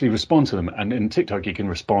to them. And in TikTok, you can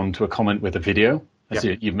respond to a comment with a video.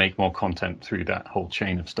 You make more content through that whole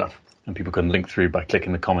chain of stuff. And people can link through by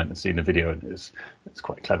clicking the comment and seeing the video. And it's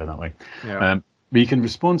quite clever that way. Yeah. But you can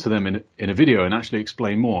respond to them in a video and actually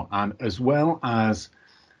explain more. And as well as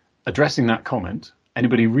addressing that comment,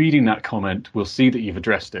 anybody reading that comment will see that you've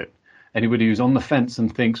addressed it. Anybody who's on the fence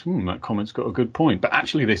and thinks, that comment's got a good point, but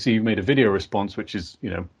actually they see you've made a video response which is,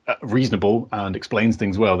 reasonable and explains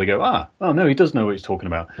things well. They go, no, he does know what he's talking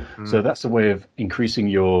about. So that's a way of increasing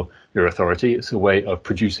your authority. It's a way of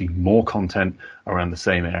producing more content around the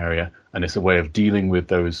same area. And it's a way of dealing with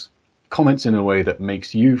those comments in a way that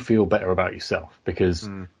makes you feel better about yourself, because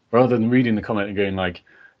rather than reading the comment and going like,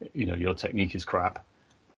 your technique is crap,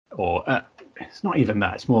 or it's not even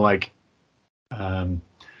that. It's more like the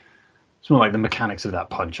mechanics of that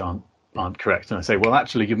punch aren't correct. And I say, well,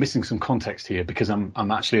 actually, you're missing some context here, because I'm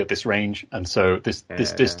actually at this range, and so this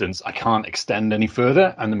distance I can't extend any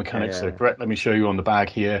further, and the mechanics are correct. Let me show you on the bag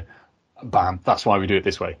here. Bam. That's why we do it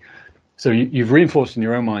this way. So you've reinforced in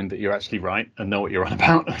your own mind that you're actually right and know what you're on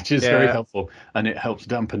about, which is very helpful, and it helps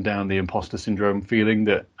dampen down the imposter syndrome feeling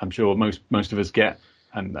that I'm sure most of us get,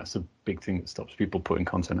 and that's a big thing that stops people putting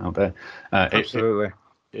content out there. Absolutely,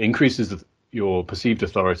 it increases your perceived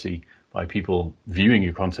authority by people viewing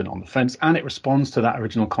your content on the fence, and it responds to that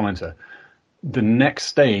original commenter. The next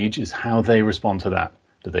stage is how they respond to that.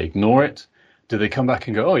 Do they ignore it? Do they come back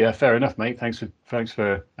and go, "Oh yeah, fair enough, mate. Thanks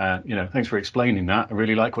for explaining that. I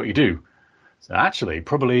really like what you do." So actually,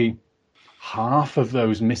 probably half of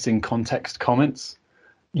those missing context comments,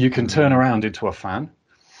 you can turn around into a fan.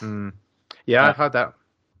 Yeah, I've had that.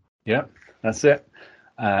 Yeah, that's it.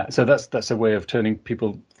 So that's a way of turning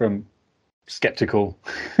people from skeptical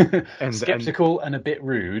and a bit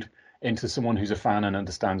rude into someone who's a fan and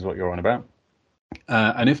understands what you're on about.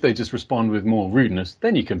 And if they just respond with more rudeness,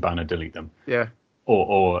 then you can ban and delete them. Yeah.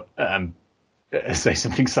 Or say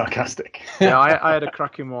something sarcastic. Yeah, I had a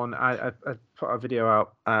cracking one. I put a video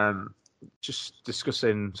out just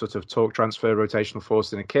discussing sort of torque transfer, rotational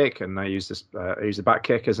force in a kick, and I used the back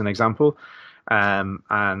kick as an example.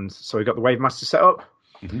 And so we got the Wave Master set up,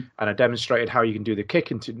 and I demonstrated how you can do the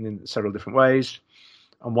kick in several different ways,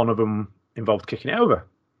 and one of them involved kicking it over.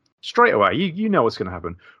 Straight away, you know what's going to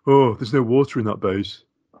happen. Oh, there's no water in that base.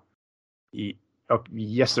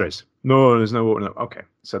 Yes, there is. No, there's no water in that. Okay,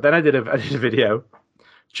 so then I did a video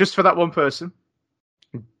just for that one person.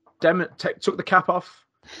 Took the cap off,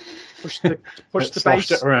 pushed the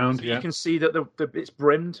base it around. so you can see that it's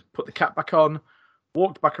brimmed. Put the cap back on,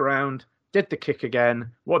 walked back around, did the kick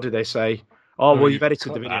again. What did they say? Oh, well, you've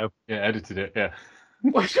edited the video. Yeah, edited it. Yeah.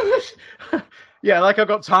 Yeah, like I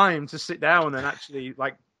got time to sit down and actually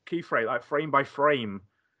like keyframe, like frame by frame,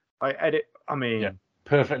 like edit. I mean, yeah,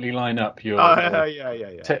 perfectly line up your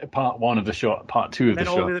part one of the shot, part two of the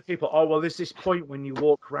shot. And all the other people, oh well, there's this point when you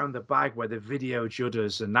walk around the bag where the video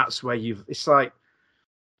judders, and that's where it's like.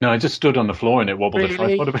 No, I just stood on the floor and it wobbled the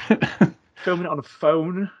tripod a bit. Filming it on a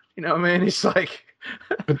phone, you know what I mean? It's like.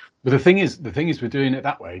 but the thing is, we're doing it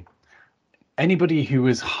that way. Anybody who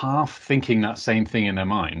is half thinking that same thing in their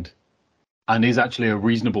mind, and is actually a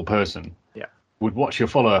reasonable person, would watch your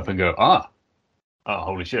follow-up and go, oh,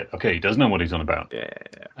 holy shit, okay, he does know what he's on about. Yeah.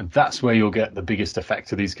 And that's where you'll get the biggest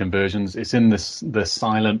effect of these conversions. It's in the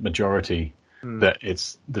silent majority that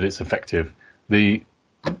it's effective. The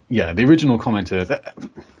original commenter,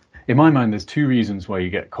 in my mind, there's two reasons why you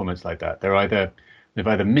get comments like that. They're either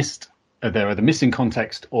missing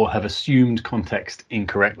context or have assumed context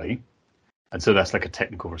incorrectly. And so that's like a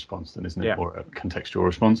technical response then, isn't it? Yeah. Or a contextual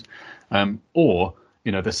response. Or,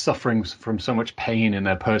 they're suffering from so much pain in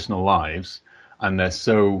their personal lives and they're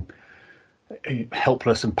so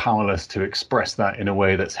helpless and powerless to express that in a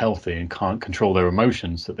way that's healthy and can't control their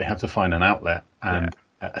emotions that they have to find an outlet and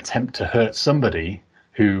attempt to hurt somebody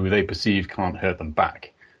who they perceive can't hurt them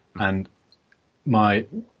back. And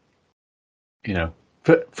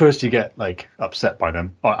first you get like upset by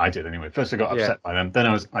them. Oh, I did anyway. First I got upset by them. Then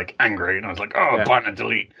I was like angry and I was like, button and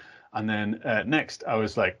delete. And then next I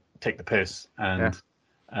was like, take the piss and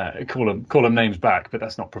call them names back, but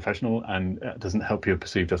that's not professional and doesn't help your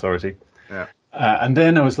perceived authority. Yeah. And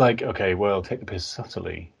then I was like, okay, well, take the piss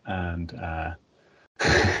subtly and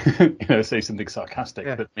say something sarcastic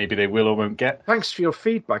that maybe they will or won't get. Thanks for your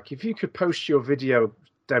feedback. If you could post your video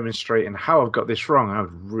demonstrating how I've got this wrong, I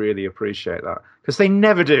would really appreciate that because they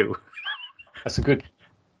never do. That's a good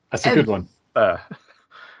one.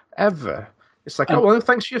 Ever. It's like, oh well,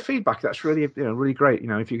 thanks for your feedback. That's really really great.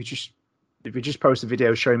 If you just post a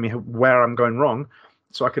video showing me where I'm going wrong,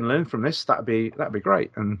 so I can learn from this, that'd be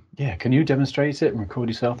great. And can you demonstrate it and record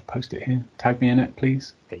yourself, post it here, tag me in it,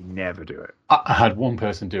 please? They never do it. I had one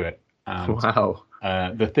person do it. And, wow.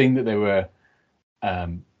 The thing that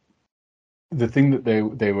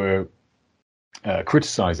they were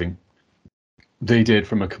criticizing, they did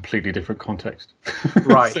from a completely different context.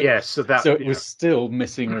 Right. So it was still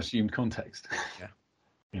missing or assumed context.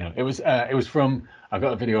 Yeah. It was from. I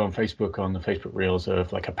got a video on Facebook on the Facebook Reels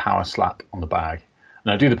of like a power slap on the bag,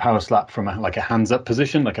 and I do the power slap from a hands up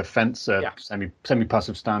position, like a fence, semi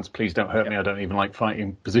passive stance. Please don't hurt me. I don't even like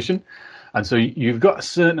fighting position, and so you've got a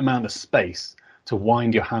certain amount of space to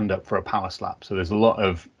wind your hand up for a power slap. So there's a lot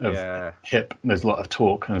of hip, there's a lot of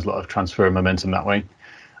torque, and there's a lot of transfer of momentum that way.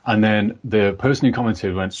 And then the person who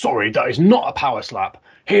commented went, "Sorry, that is not a power slap.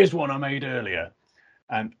 Here's one I made earlier,"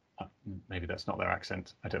 and. Maybe that's not their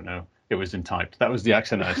accent. I don't know. It was in typed. That was the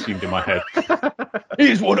accent I assumed in my head.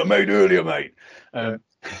 Here's what I made earlier, mate. And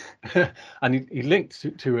he linked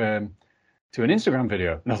to an Instagram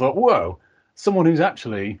video, and I thought, whoa, someone who's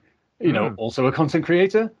actually, also a content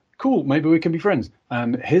creator. Cool, maybe we can be friends.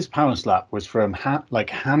 And his power slap was from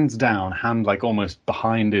hands down, hand like almost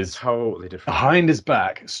behind his totally different behind his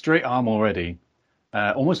back, straight arm already,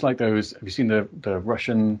 almost like those. Have you seen the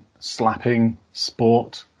Russian slapping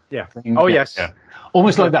sport? Yeah. Thing? Oh, yes. Yeah.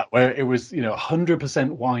 Almost like that, where it was, 100%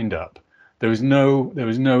 wind up. There was no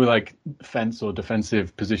like fence or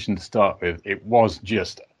defensive position to start with. It was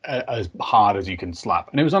just as hard as you can slap.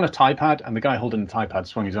 And it was on a tie pad, and the guy holding the tie pad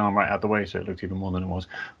swung his arm right out the way, so it looked even more than it was.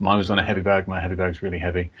 Mine was on a heavy bag. My heavy bag's really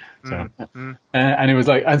heavy. So, and it was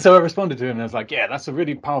like, and so I responded to him, and I was like, yeah, that's a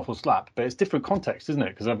really powerful slap, but it's different context, isn't it?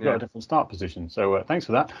 Because I've got a different start position. So thanks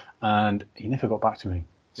for that. And he never got back to me.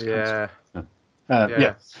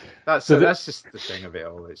 That's just the thing of it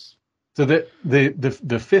always. So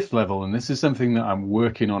the fifth level, and this is something that I'm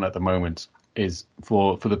working on at the moment, is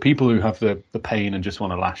for the people who have the pain and just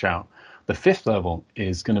want to lash out. The fifth level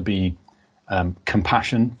is going to be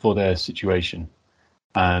compassion for their situation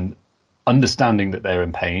and understanding that they're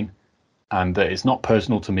in pain and that it's not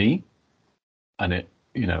personal to me, and it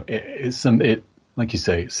like you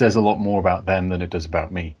say, it says a lot more about them than it does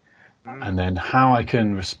about me, and then how I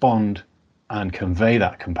can respond and convey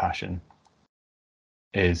that compassion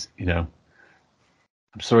is, I'm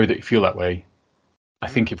sorry that you feel that way. I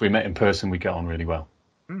think if we met in person, we'd get on really well.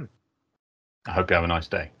 I hope you have a nice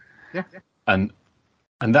day. Yeah. And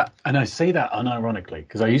I say that unironically,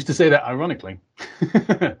 because I used to say that ironically.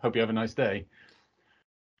 Hope you have a nice day.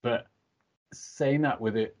 But saying that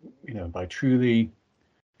with it, by truly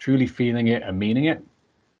feeling it and meaning it,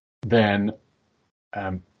 then,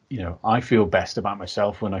 I feel best about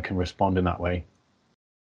myself when I can respond in that way.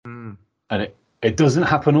 And it doesn't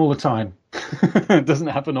happen all the time. It doesn't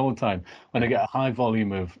happen all the time. When I get a high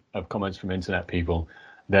volume of comments from internet people,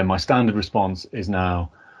 then my standard response is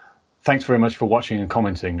now, thanks very much for watching and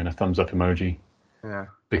commenting, and a thumbs up emoji. Yeah.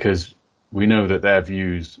 Because we know that their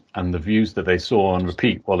views and the views that they saw on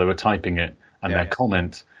repeat while they were typing it and their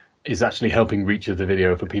comment is actually helping reach the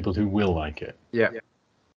video for people who will like it. Yeah.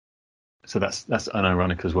 So that's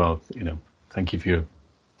unironic as well. Thank you for your.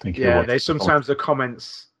 Yeah, they sometimes the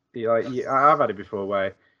comments. I've had it before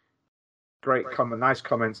where great comment, nice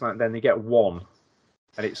comments, and then they get one,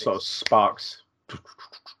 and it sort of sparks.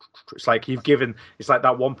 It's like it's like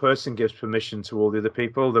that one person gives permission to all the other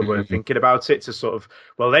people that were thinking about it to sort of,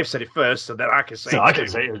 well, they've said it first, so then I can say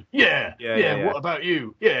it. Yeah. What about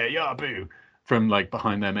you? Yeah, boo. From like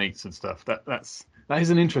behind their mates and stuff. That is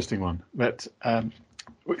an interesting one. But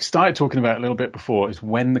we started talking about a little bit before is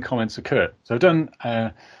when the comments occur. So I've done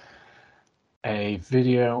a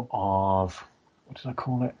video of, what did I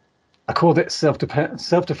call it? I called it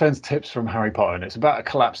self-defense tips from Harry Potter, and it's about a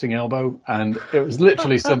collapsing elbow. And it was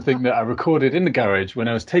literally something that I recorded in the garage when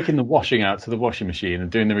I was taking the washing out to the washing machine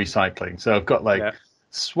and doing the recycling. So I've got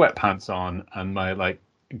sweatpants on and my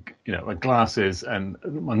my glasses, and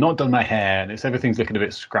I've not done my hair, and everything's looking a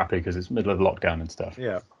bit scrappy because it's middle of lockdown and stuff.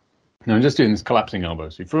 Yeah. Now I'm just doing this collapsing elbow.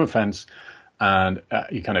 So you're from a fence and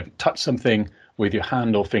you kind of touch something with your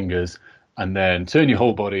hand or fingers, and then turn your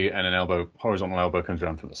whole body, and an horizontal elbow comes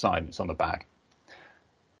around from the side, and it's on the back.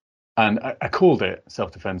 And I called it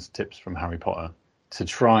self-defense tips from Harry Potter to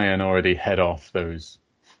try and already head off those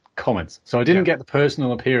comments. So I didn't get the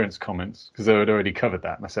personal appearance comments because I had already covered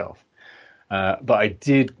that myself. But I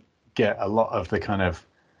did get a lot of the kind of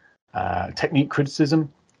technique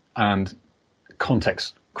criticism and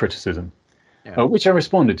context criticism, which I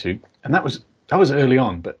responded to. And that was early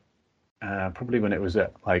on, but probably when it was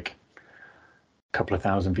at like couple of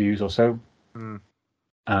thousand views or so,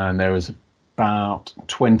 and there was about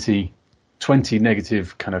 20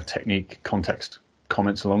 negative kind of technique context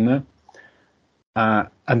comments along there,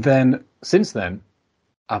 and then since then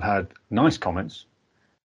I've had nice comments,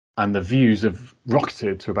 and the views have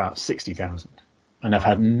rocketed to about 60,000, and I've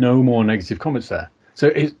had no more negative comments there.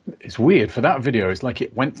 So it's weird for that video. It's like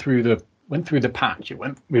it went through the patch. It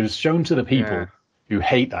was shown to the people who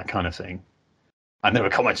hate that kind of thing, and they were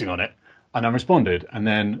commenting on it. And I responded, and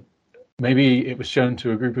then maybe it was shown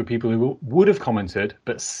to a group of people who would have commented,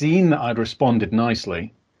 but seen that I'd responded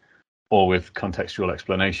nicely or with contextual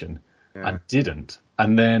explanation, and didn't.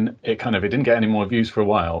 And then it didn't get any more views for a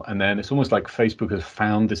while. And then it's almost like Facebook has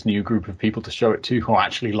found this new group of people to show it to who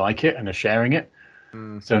actually like it and are sharing it.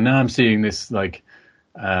 So now I'm seeing this like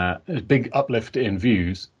big uplift in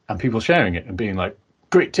views and people sharing it and being like,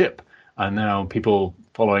 great tip. And now people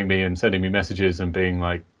following me and sending me messages and being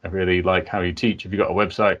like, I really like how you teach. Have you got a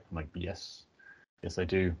website? I'm like, yes, I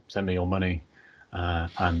do. Send me your money,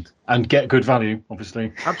 and get good value,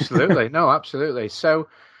 obviously. Absolutely, no, absolutely. So,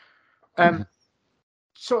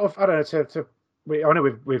 sort of, I don't know. I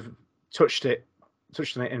know we've touched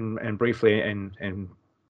on it in briefly in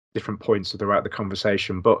different points throughout the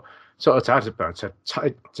conversation, but sort of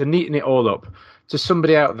to neaten it all up, to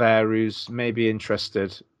somebody out there who's maybe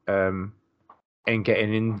interested in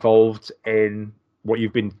getting involved in what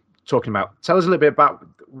you've been talking about. Tell us a little bit about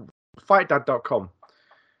fightdad.com.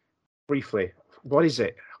 Briefly, what is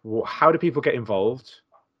it? How do people get involved?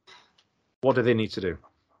 What do they need to do?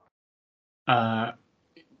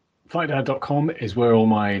 Fightdad.com is where all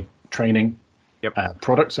my training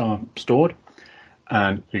products are stored.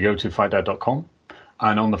 And you go to fightdad.com,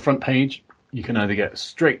 and on the front page, you can either get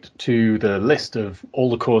straight to the list of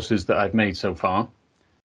all the courses that I've made so far.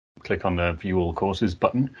 Click on the View All Courses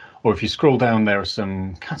button, or if you scroll down, there are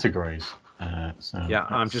some categories.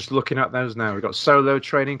 I'm just looking at those now. We've got solo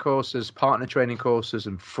training courses, partner training courses,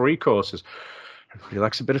 and free courses. Everybody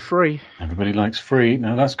likes a bit of free. Everybody likes free.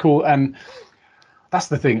 No, that's cool. And that's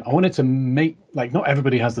the thing. I wanted to make, not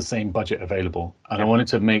everybody has the same budget available. And I wanted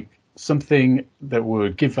to make something that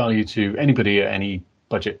would give value to anybody at any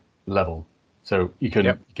budget level. So you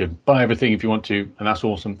can buy everything if you want to, and that's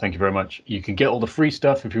awesome. Thank you very much. You can get all the free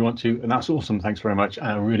stuff if you want to, and that's awesome. Thanks very much. And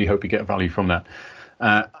I really hope you get value from that.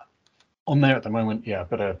 On there at the moment,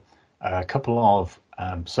 I've got a couple of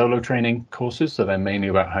solo training courses. So they're mainly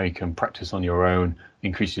about how you can practice on your own,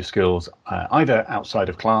 increase your skills, either outside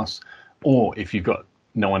of class or if you've got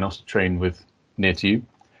no one else to train with near to you.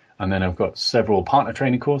 And then I've got several partner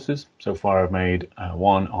training courses. So far I've made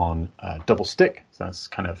one on double stick. So that's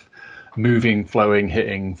kind of moving, flowing,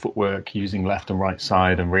 hitting, footwork, using left and right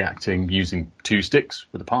side and reacting using 2 sticks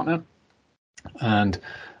with a partner. And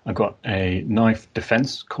I've got a knife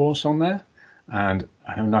defense course on there. And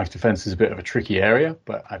I know knife defense is a bit of a tricky area,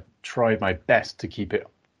 but I've tried my best to keep it,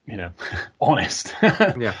 honest.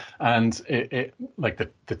 Yeah. And it like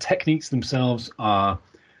the techniques themselves are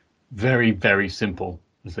very, very simple,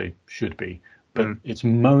 as they should be. But it's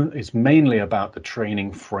mainly about the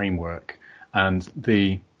training framework, and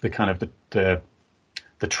the kind of the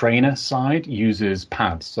trainer side uses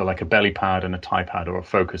pads, so like a belly pad and a tie pad or a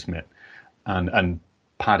focus mitt, and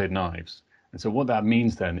padded knives. And so what that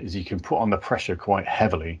means then is you can put on the pressure quite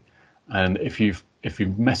heavily, and if you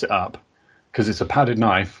mess it up, because it's a padded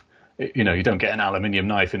knife, you don't get an aluminium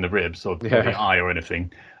knife in the ribs or the eye or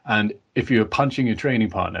anything. And if you're punching your training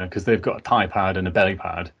partner because they've got a tie pad and a belly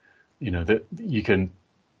pad, that you can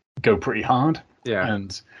go pretty hard. Yeah.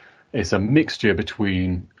 And it's a mixture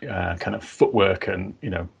between kind of footwork and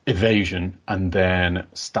evasion, and then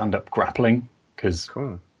stand-up grappling, because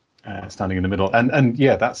standing in the middle. And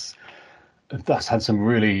yeah, that's had some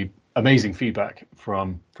really amazing feedback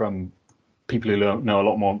from people who know a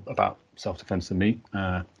lot more about self-defense than me.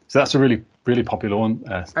 So that's a really, really popular one.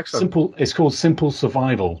 Excellent. It's called Simple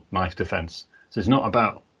Survival Knife Defense. So it's not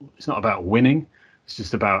about winning. It's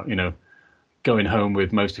just about going home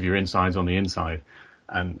with most of your insides on the inside.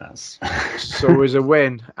 And that's it's always a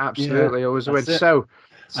win. Absolutely, always a win. It. So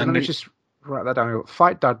let me just write that down.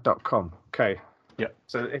 Fightdad.com. Okay. Yeah.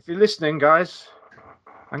 So if you're listening, guys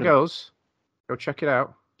and girls, go check it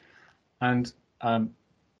out. And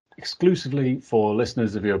exclusively for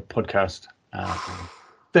listeners of your podcast,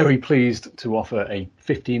 very pleased to offer a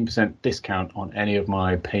 15% discount on any of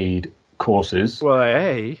my paid courses. Well,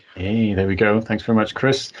 hey, there we go. Thanks very much,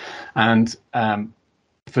 Chris. And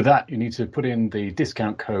for that, you need to put in the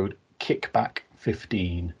discount code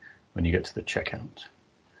KICKBACK15 when you get to the checkout.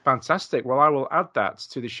 Fantastic. Well, I will add that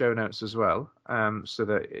to the show notes as well, so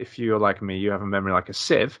that if you're like me, you have a memory like a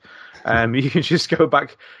sieve, you can just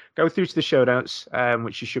go through to the show notes,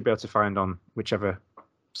 which you should be able to find on whichever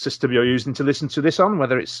system you're using to listen to this on,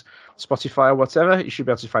 whether it's Spotify or whatever. You should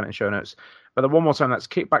be able to find it in show notes. But one more time, that's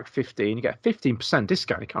KICKBACK15. You get a 15%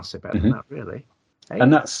 discount. You can't say better than that, really. Hey.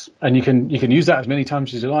 And you can use that as many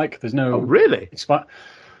times as you like. There's no really.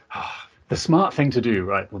 The smart thing to do,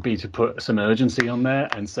 right, would be to put some urgency on there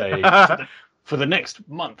and say for the next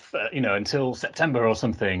month, until September or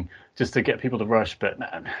something, just to get people to rush. But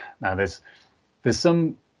now there's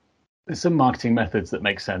some marketing methods that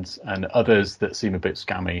make sense and others that seem a bit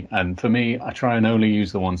scammy. And for me, I try and only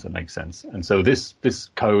use the ones that make sense. And so this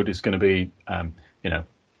code is going to be,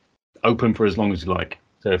 open for as long as you like.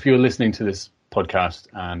 So if you're listening to this podcast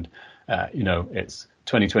and, it's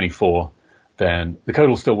 2024, then the code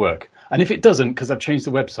will still work. And if it doesn't, because I've changed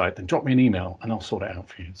the website, then drop me an email and I'll sort it out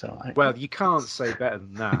for you. Well, you can't say better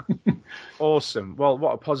than that. Awesome. Well,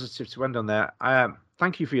 what a positive to end on there.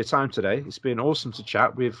 Thank you for your time today. It's been awesome to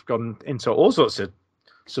chat. We've gone into all sorts of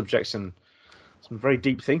subjects and some very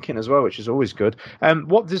deep thinking as well, which is always good.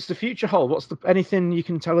 What does the future hold? Anything you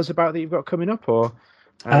can tell us about that you've got coming up? Or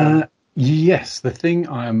yes, the thing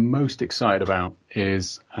I am most excited about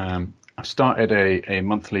is I've started a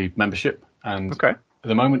monthly membership, and at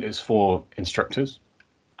the moment it's for instructors,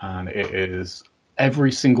 and it is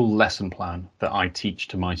every single lesson plan that I teach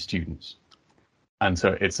to my students. And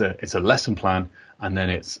so it's a lesson plan, and then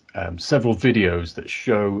it's several videos that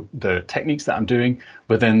show the techniques that I'm doing,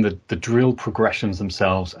 but then the drill progressions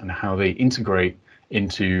themselves and how they integrate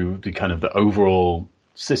into the kind of the overall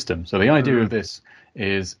system. So the idea of this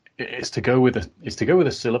is to go with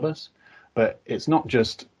a syllabus, but it's not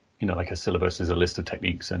just like a syllabus is a list of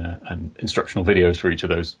techniques and instructional videos for each of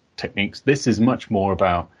those techniques. This is much more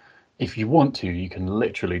about, if you want to, you can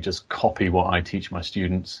literally just copy what I teach my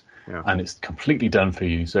students. Yeah. And it's completely done for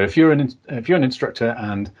you. So if you're an instructor,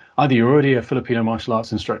 and either you're already a Filipino martial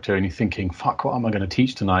arts instructor and you're thinking, fuck, what am I going to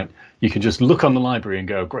teach tonight? You can just look on the library and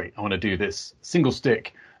go, great, I want to do this single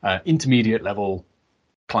stick, intermediate level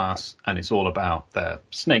class. And it's all about the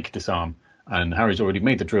snake disarm. And Harry's already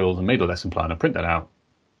made the drills and made a lesson plan and print that out.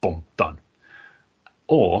 Boom, done.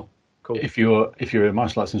 Or if you're a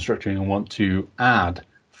martial arts instructor and you want to add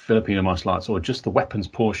Filipino martial arts or just the weapons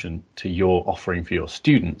portion to your offering for your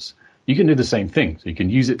students, you can do the same thing. So you can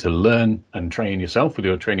use it to learn and train yourself with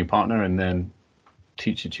your training partner and then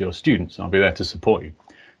teach it to your students. I'll be there to support you.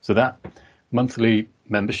 So that monthly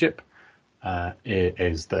membership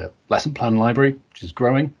is the lesson plan library, which is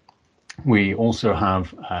growing. We also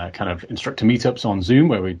have kind of instructor meetups on Zoom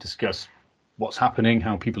where we discuss what's happening,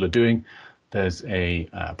 how people are doing. There's a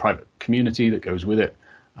private community that goes with it.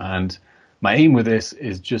 And my aim with this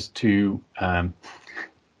is just to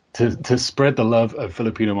spread the love of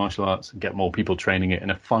Filipino martial arts and get more people training it in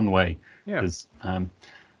a fun way. Yeah.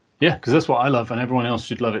 Because that's what I love, and everyone else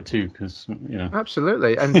should love it too. Because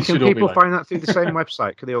absolutely. And can people find that through the same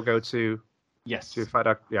website? Can they all go to? Yes. To find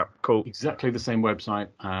out. Yeah, cool. Exactly the same website,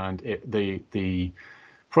 and the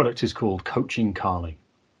product is called Coaching Kali.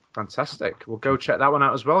 Fantastic. We'll go check that one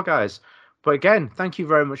out as well, guys. But again, thank you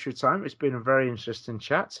very much for your time. It's been a very interesting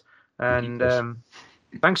chat, and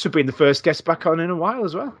thanks for being the first guest back on in a while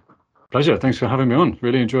as well. Pleasure. Thanks for having me on.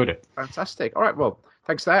 Really enjoyed it. Fantastic. All right. Well,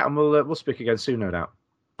 thanks for that, and we'll speak again soon, no doubt.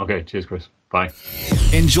 Okay. Cheers, Chris. Bye.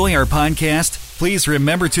 Enjoy our podcast? Please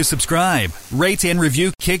remember to subscribe, rate, and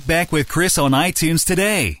review Kickback with Chris on iTunes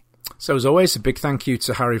today. So, as always, a big thank you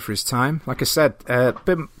to Harry for his time. Like I said,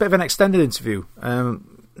 bit of an extended interview.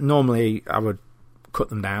 Normally, I would cut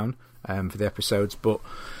them down for the episodes, but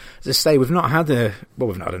as I say, we've not had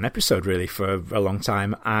an episode really for a long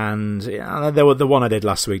time, and the one I did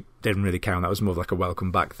last week didn't really count. That was more of like a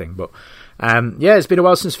welcome back thing. But it's been a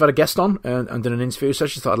while since I've had a guest on and done an interview, so I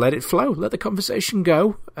just thought I'd let it flow, let the conversation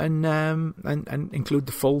go, and include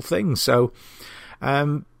the full thing. So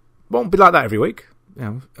won't be like that every week.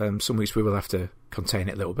 Some weeks we will have to contain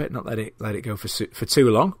it a little bit, not let it go for too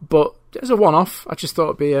long. But as a one-off, I just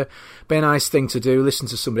thought it'd be a nice thing to do. Listen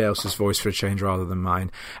to somebody else's voice for a change rather than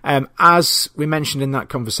mine. As we mentioned in that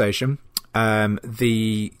conversation,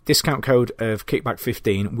 the discount code of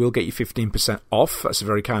Kickback15 will get you 15% off. That's a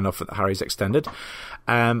very kind offer that Harry's extended.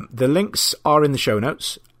 The links are in the show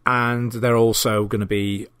notes, and they're also going to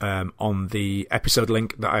be on the episode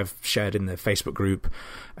link that I've shared in the Facebook group,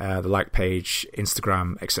 the like page,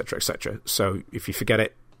 Instagram, etc., etc. So if you forget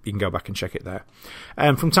it, you can go back and check it there.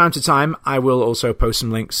 From time to time, I will also post some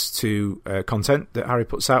links to content that Harry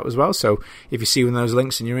puts out as well. So if you see one of those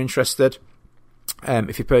links and you're interested,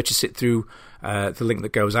 if you purchase it through the link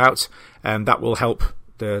that goes out, that will help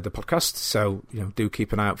the podcast. So do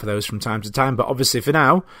keep an eye out for those from time to time. But obviously for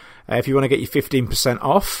now, if you want to get your 15%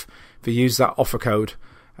 off, if you use that offer code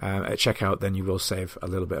at checkout, then you will save a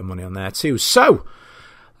little bit of money on there too. So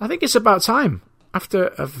I think it's about time, after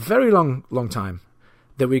a very long time,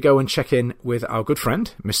 that we go and check in with our good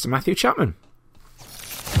friend, Mr. Matthew Chapman.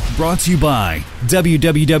 Brought to you by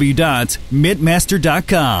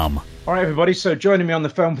www.mitmaster.com. All right, everybody. So joining me on the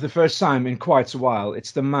phone for the first time in quite a while,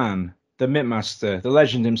 it's the man, the Mitmaster, the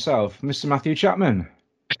legend himself, Mr. Matthew Chapman.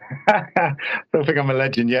 Don't think I'm a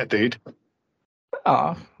legend yet, dude.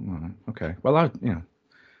 Oh, okay. Well,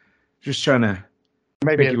 just trying to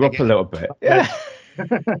maybe pick you up a little bit. Yeah.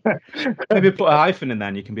 Maybe put a hyphen in there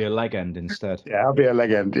and you can be a legend instead. Yeah, I'll be a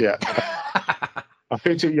legend, yeah. I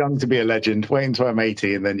feel too young to be a legend. Wait until I'm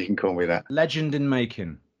 80 and then you can call me that. Legend in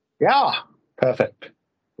making. Yeah, perfect.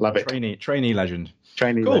 Love it. Trainee legend.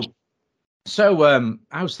 Cool. Legend. So,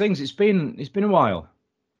 how's things? It's been a while.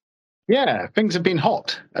 Yeah, things have been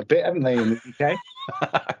hot a bit, haven't they, in the UK?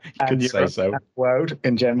 Could say so. World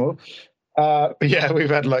in general. Yeah, we've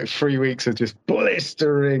had like 3 weeks of just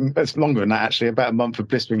blistering. It's longer than that, actually. About a month of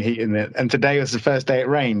blistering heat in it. And today was the first day it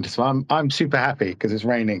rained, so I'm super happy because it's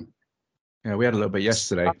raining. Yeah, we had a little bit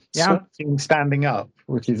yesterday. Standing up,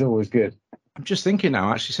 which is always good. I'm just thinking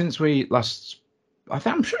now, actually, since we last,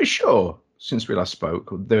 I'm pretty sure since we last spoke,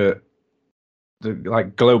 the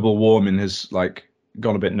like global warming has like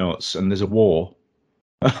gone a bit nuts, and there's a war.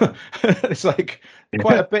 It's like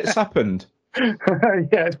quite a bit's happened.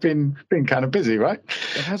 Yeah, it's been kind of busy, right?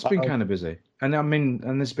 It has been kind of busy, and I mean,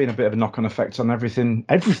 and there's been a bit of a knock-on effect on everything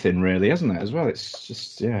really, hasn't it? As well, it's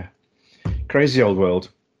just crazy old world.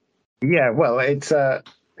 Yeah, well, it's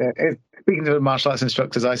speaking to the martial arts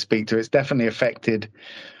instructors I speak to, it's definitely affected.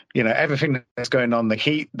 Everything that's going on, the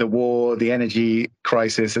heat, the war, the energy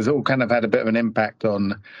crisis has all kind of had a bit of an impact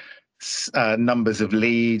on numbers of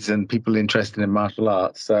leads and people interested in martial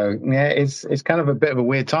arts. So yeah, it's kind of a bit of a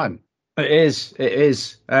weird time. It is.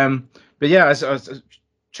 But yeah, I was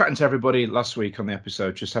chatting to everybody last week on the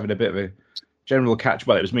episode, just having a bit of a general catch.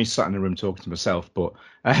 Well, it was me sat in the room talking to myself, but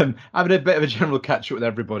having a bit of a general catch up with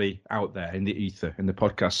everybody out there in the ether, in the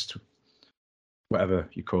podcast, whatever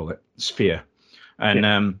you call it, sphere.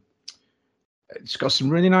 And it's got some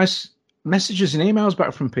really nice messages and emails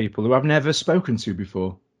back from people who I've never spoken to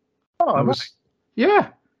before. Oh, yeah,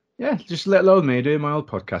 just let alone me doing my old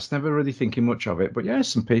podcast. Never really thinking much of it, but yeah,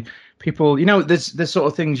 some people. There's sort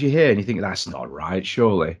of things you hear and you think that's not right,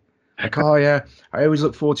 surely. Like, oh yeah, I always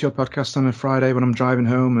look forward to your podcast on a Friday when I'm driving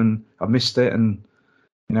home, and I've missed it, and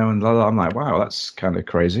and blah, blah. I'm like, wow, that's kind of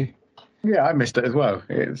crazy. Yeah, I missed it as well.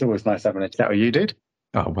 It's always nice having a chat with you, dude.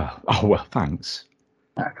 Oh well, thanks.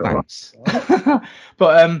 Thanks.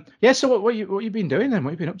 But yeah, so what you been doing then?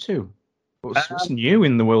 What have you been up to? What's new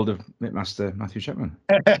in the world of Master Matthew Chapman?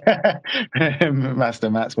 Master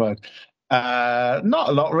Matt's word. Not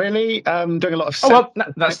a lot really. Doing a lot of.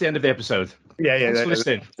 That's the end of the episode. Yeah. Thanks for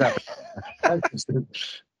listening.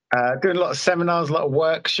 Doing a lot of seminars, a lot of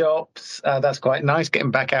workshops. That's quite nice.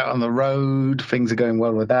 Getting back out on the road. Things are going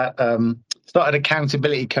well with that. Started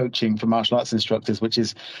accountability coaching for martial arts instructors, which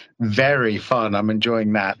is very fun. I'm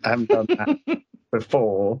enjoying that. I haven't done that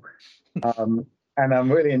before. And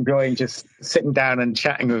I'm really enjoying just sitting down and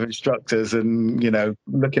chatting with instructors and,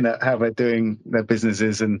 looking at how they're doing their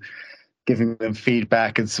businesses and giving them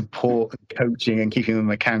feedback and support and coaching and keeping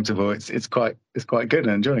them accountable. It's quite good and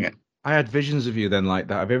enjoying it. I had visions of you then like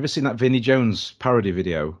that. Have you ever seen that Vinnie Jones parody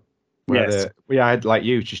video? Yes. I had like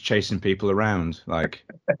you just chasing people around. Like,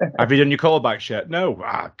 have you done your callbacks yet? No.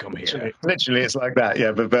 Come here. Literally, it's like that.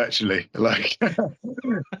 Yeah, but virtually. Like,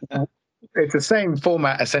 it's the same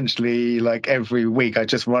format essentially. Like every week, I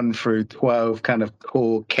just run through 12 kind of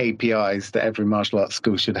core KPIs that every martial arts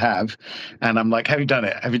school should have, and I'm like, have you done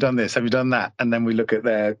it? Have you done this? Have you done that? And then we look at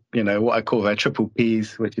their, what I call their triple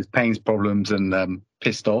Ps, which is pains, problems, and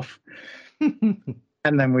pissed off.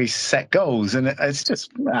 And then we set goals, and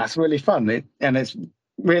that's really fun. And it's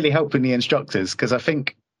really helping the instructors, because I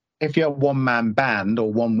think if you're a one-man band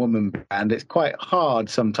or one-woman band, it's quite hard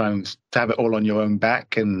sometimes to have it all on your own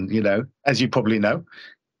back. And, as you probably know.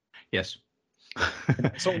 Yes.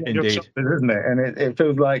 It's all on Indeed. your shoulders, isn't it? And it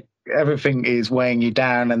feels like everything is weighing you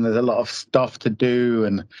down, and there's a lot of stuff to do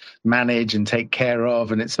and manage and take care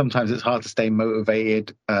of. And sometimes it's hard to stay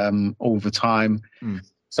motivated all the time.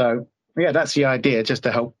 So, yeah, that's the idea, just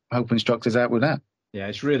to help instructors out with that. Yeah,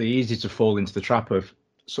 it's really easy to fall into the trap of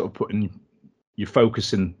sort of putting your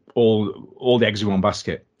focus in all the eggs in one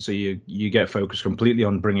basket. So you get focused completely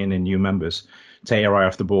on bringing in new members. Take your eye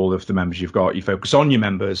off the ball of the members you've got. You focus on your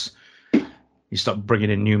members. You start bringing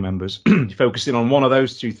in new members. You're focusing on one of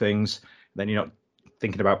those two things. Then you're not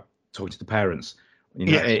thinking about talking to the parents.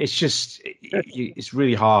 It's just it's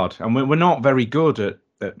really hard, and we're not very good at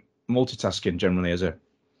multitasking generally as a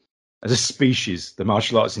species. The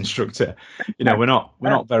martial arts instructor, we're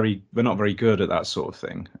not very good at that sort of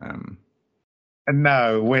thing.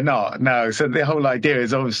 No, we're not. No. So the whole idea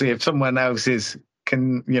is obviously if someone else is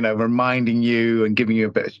reminding you and giving you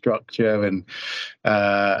a bit of structure and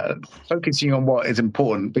focusing on what is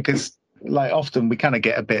important, because like often we kind of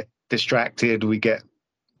get a bit distracted. We get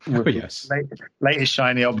latest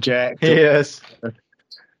shiny object. Yes.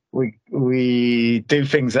 We do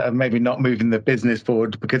things that are maybe not moving the business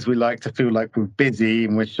forward because we like to feel like we're busy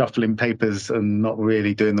and we're shuffling papers and not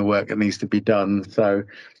really doing the work that needs to be done. So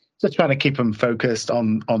just trying to keep them focused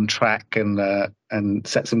on track and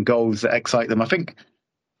set some goals that excite them. I think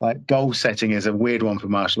like goal setting is a weird one for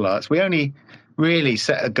martial arts. We only really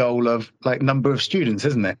set a goal of like number of students,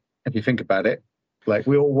 isn't it? If you think about it, like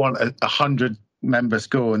we all want 100 member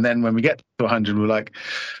school, and then when we get to 100, we're like,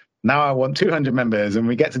 now I want 200 members, and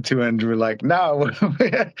we get to 200, we're like, no.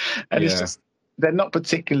 It's just, they're not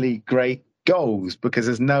particularly great goals because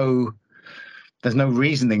there's no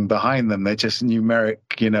reasoning behind them. They're just numeric,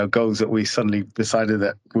 goals that we suddenly decided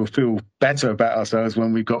that we'll feel better about ourselves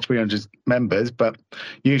when we've got 300 members. But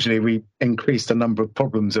usually we increase the number of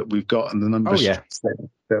problems that we've got and the number of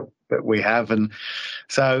that we have. And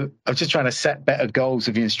so I'm just trying to set better goals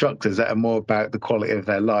with the instructors that are more about the quality of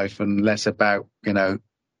their life and less about,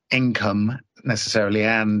 income necessarily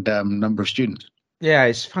and number of students. Yeah,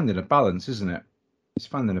 it's finding a balance, isn't it? It's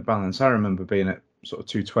finding a balance. I remember being at sort of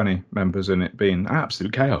 220 members and it being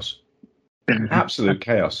absolute chaos. Absolute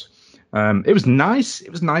chaos. It was nice.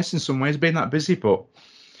 It was nice in some ways being that busy, but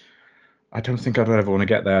I don't think I'd ever want to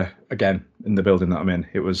get there again in the building that I'm in.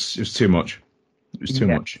 It was too much. It was too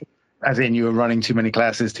much. As in you were running too many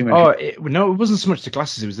classes, too many. No, it wasn't so much the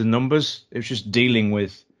classes. It was the numbers. It was just dealing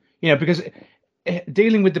with, because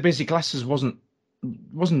dealing with the busy classes wasn't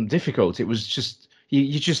difficult. It was just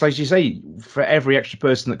you just, like you say, for every extra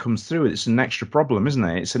person that comes through, it's an extra problem, isn't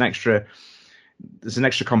it? There's an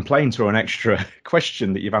extra complaint or an extra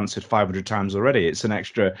question that you've answered 500 times already. It's an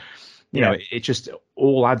extra, it just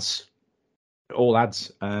all adds,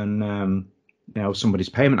 and somebody's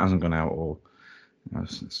payment hasn't gone out, or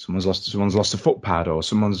someone's lost a foot pad, or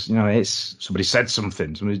somebody said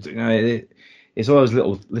something. It's all those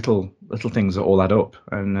little things that all add up,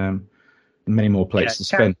 and many more plates to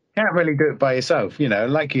spin. Can't really do it by yourself.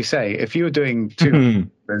 Like you say, if you were doing 2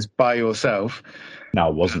 by yourself. No,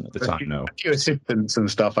 it wasn't at the time. No, a few assistants and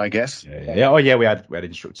stuff, I guess. Yeah. Oh, yeah. We had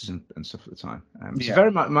instructors and stuff at the time. It's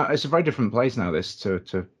it's a very different place now. This to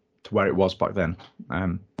where it was back then.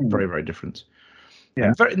 Very, very different.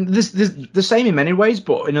 Yeah, this the same in many ways,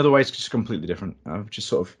 but in other ways, just completely different. I've just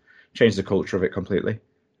sort of changed the culture of it completely.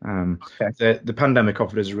 The pandemic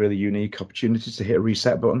offered us a really unique opportunity to hit a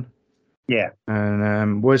reset button. Yeah,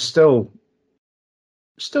 and we're still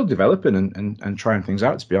developing and trying things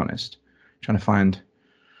out. To be honest, trying to find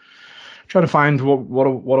what I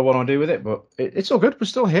want to do with it, but it's all good. We're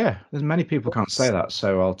still here. There's many people can't say that,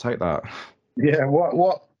 so I'll take that. Yeah.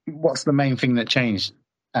 What's the main thing that changed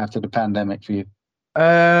after the pandemic for you?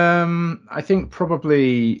 I think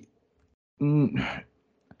probably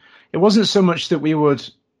it wasn't so much that we would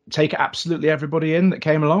take absolutely everybody in that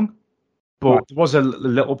came along, but there was a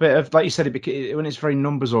little bit of, like you said, when it's very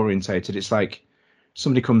numbers orientated, it's like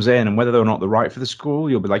somebody comes in and whether or not they're right for the school,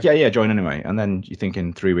 you'll be like, yeah, join anyway. And then you think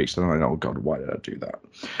in 3 weeks, they're like, oh God, why did I do that?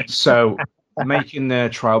 So making the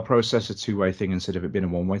trial process a two-way thing instead of it being a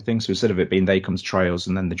one-way thing. So instead of it being they come to trials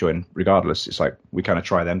and then they join regardless, it's like we kind of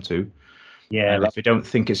try them too. Yeah. And if we don't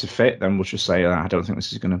think it's a fit, then we'll just say, I don't think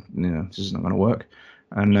this is going to, this is not going to work.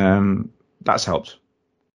 And that's helped.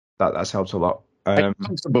 That's helped a lot. Are you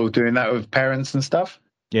comfortable doing that with parents and stuff?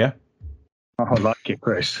 Yeah. Oh, I like it,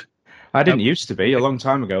 Chris. I didn't used to be a long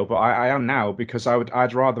time ago, but I am now because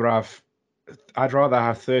I'd rather have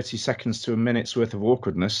 30 seconds to a minute's worth of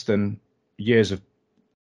awkwardness than years of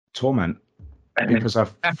torment because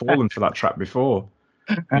I've fallen for that trap before.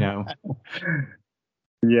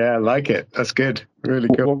 Yeah, I like it. That's good. Really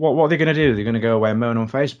cool. What are they going to do? They're going to go away and moan on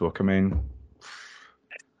Facebook? I mean...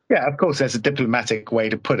 Yeah, of course, there's a diplomatic way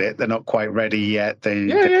to put it. They're not quite ready yet.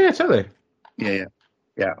 Yeah, totally. Yeah.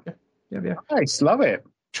 Nice, love it.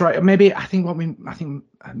 Try maybe. I think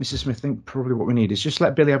Mrs. Smith think probably what we need is just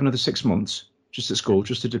let Billy have another 6 months just at school,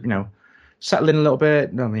 just to settle in a little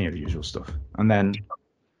bit. No, the usual stuff, and then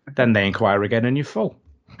they inquire again, and you're full.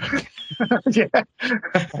 Yeah.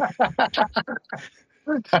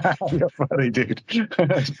 You're funny, dude.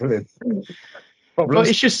 That's brilliant. But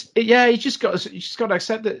it's just, you just got to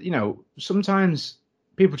accept that, sometimes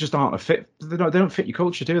people just aren't a fit. They don't fit your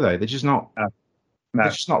culture, do they? They're just not. No.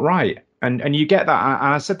 They're just not right. And you get that.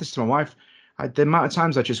 And I said this to my wife. The amount of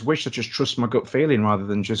times I just wish I just trust my gut feeling rather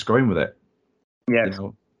than just going with it. Yeah.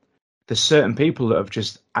 There's certain people that have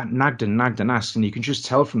just nagged and asked, and you can just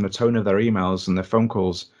tell from the tone of their emails and their phone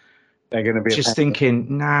calls. They're going to be just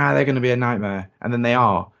thinking, they're going to be a nightmare, and then they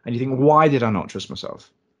are. And you think, why did I not trust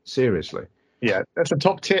myself? Seriously. Yeah, that's a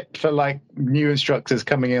top tip for new instructors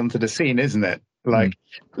coming into the scene, isn't it?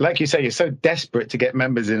 Like you say, you're so desperate to get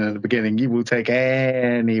members in at the beginning, you will take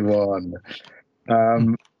anyone.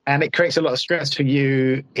 And it creates a lot of stress for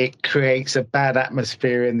you. It creates a bad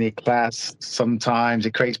atmosphere in the class. Sometimes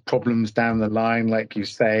it creates problems down the line, like you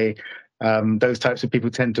say. Those types of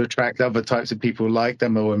people tend to attract other types of people like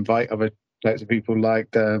them or invite other types of people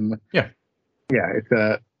like them. Yeah.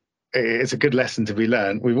 Yeah, it's a good lesson to be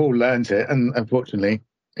learned. We've all learned it, and unfortunately,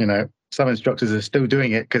 some instructors are still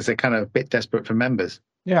doing it because they're kind of a bit desperate for members.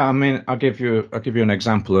 Yeah, I mean, I'll give you an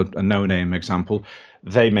example, a no-name example.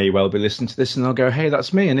 They may well be listening to this, and they'll go, "Hey,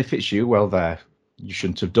 that's me." And if it's you, well, you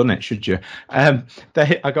shouldn't have done it, should you? I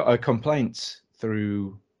got a complaint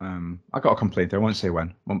through. I got a complaint. I won't say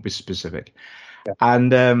when. Won't be specific. Yeah.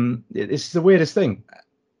 And it's the weirdest thing.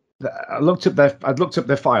 I'd looked up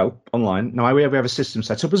their file online. Now we have a system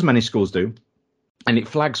set up, as many schools do, and it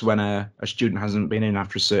flags when a student hasn't been in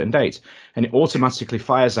after a certain date, and it automatically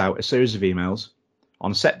fires out a series of emails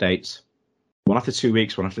on set dates, one after 2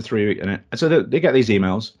 weeks, one after 3 weeks, and so they get these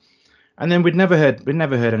emails, and then we'd never heard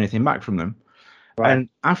anything back from them. Right. And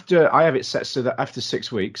after I have it set so that after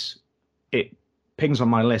 6 weeks, it pings on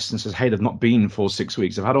my list and says, "Hey, they've not been for 6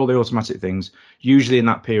 weeks. I've had all the automatic things. Usually in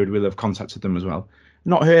that period, we'll have contacted them as well."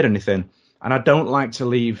 Not heard anything, and I don't like to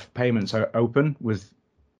leave payments open with,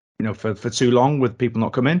 for too long with people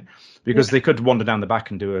not coming, because they could wander down the bank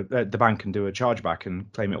and do a chargeback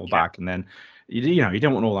and claim it all back, and then you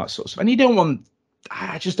don't want all that sort of stuff, and you don't want.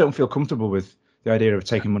 I just don't feel comfortable with the idea of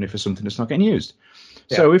taking money for something that's not getting used.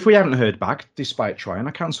 Yeah. So if we haven't heard back, despite trying,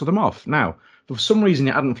 I cancel them off. Now, for some reason,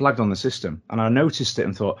 it hadn't flagged on the system, and I noticed it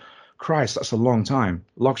and thought, "Christ, that's a long time."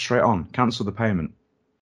 Log straight on, cancel the payment.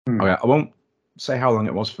 Okay, I won't say how long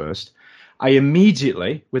it was first. I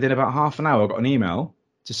immediately, within about half an hour, got an email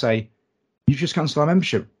to say, "You've just cancelled our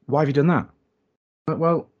membership. Why have you done that?" But,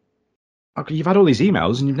 well, okay, you've had all these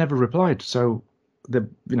emails and you've never replied. So,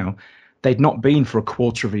 they'd not been for a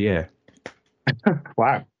quarter of a year.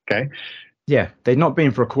 Wow. Okay. Yeah, they'd not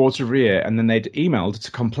been for a quarter of a year, and then they'd emailed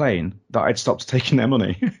to complain that I'd stopped taking their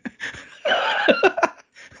money.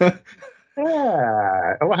 Yeah.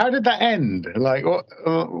 Well, how did that end? Like, what?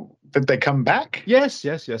 Did they come back? Yes.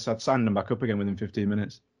 I'd signed them back up again within 15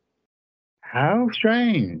 minutes. How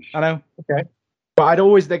strange. I know. Okay. But I'd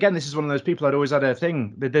always, again, this is one of those people, I'd always had a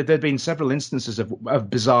thing. There'd been several instances of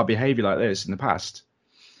bizarre behaviour like this in the past.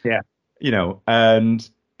 Yeah. And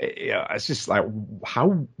it's just like,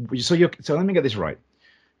 how? So let me get this right.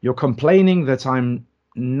 You're complaining that I'm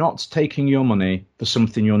not taking your money for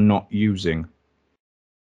something you're not using.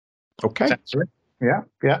 Okay. Essentially. Yeah.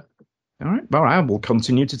 All right. Well, I will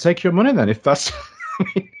continue to take your money then, if that's.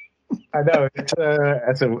 I know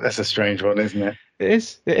that's a strange one, isn't it?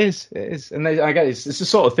 It is, and I guess it's the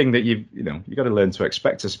sort of thing that you got to learn to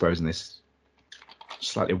expect, I suppose, in this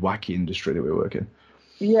slightly wacky industry that we work in.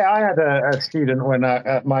 Yeah, I had a student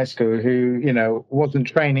at my school who wasn't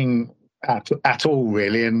training at all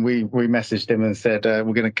really, and we messaged him and said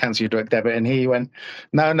we're going to cancel your direct debit, and he went,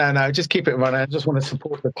 no, just keep it running. I just want to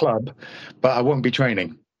support the club, but I won't be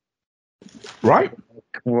training. Right.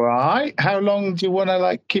 How long do you want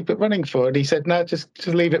to keep it running for? And he said, no, just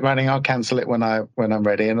leave it running. I'll cancel it when I'm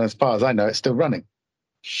ready. And as far as I know, it's still running.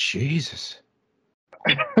 Jesus.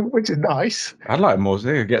 Which is nice. I'd like more.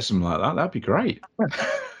 They could get something like that. That'd be great.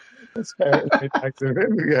 That's fair.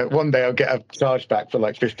 Yeah, one day I'll get a charge back for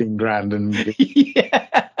like 15 grand and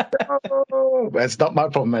yeah. It's not my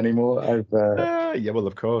problem anymore. Yeah, well,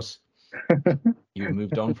 of course. You've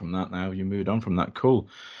moved on from that now. You moved on from that. Cool.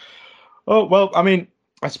 Oh, well, I mean,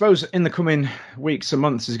 I suppose in the coming weeks and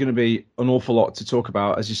months, there's going to be an awful lot to talk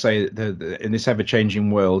about. As you say, in this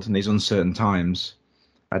ever-changing world and these uncertain times,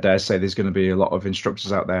 I dare say there's going to be a lot of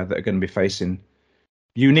instructors out there that are going to be facing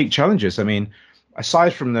unique challenges. I mean,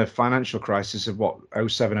 aside from the financial crisis of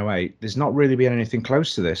 07, 08, there's not really been anything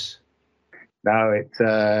close to this. No,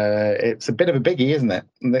 it's a bit of a biggie, isn't it?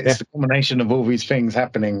 It's a combination of all these things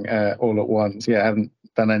happening all at once. Yeah, I haven't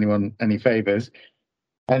done anyone any favours.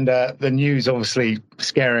 And the news obviously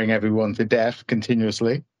scaring everyone to death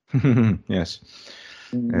continuously. Yes.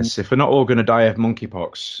 Yes. If we're not all going to die of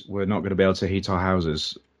monkeypox, we're not going to be able to heat our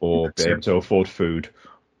houses or be able to afford food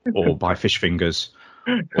or buy fish fingers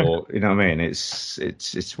or, you know what I mean?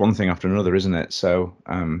 It's one thing after another, isn't it? So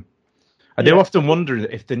I do often wonder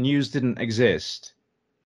if the news didn't exist,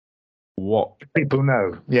 what people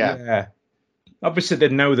know. Yeah. Obviously,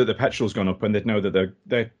 they'd know that the petrol's gone up and they'd know that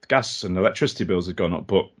their gas and electricity bills had gone up,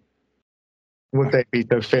 but would they be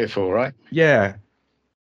so fearful, right? Yeah.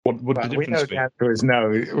 What would the difference be? We know be? the answer is no,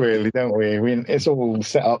 really, don't we? I mean, it's all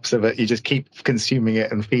set up so that you just keep consuming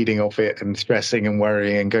it and feeding off it and stressing and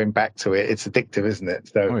worrying and going back to it. It's addictive, isn't it?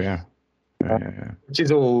 So, yeah. Which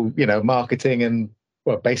is all, marketing and,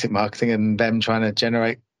 basic marketing and them trying to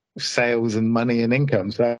generate sales and money and income.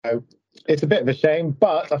 So it's a bit of a shame,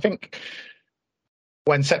 but I think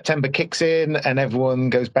when September kicks in and everyone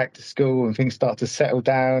goes back to school and things start to settle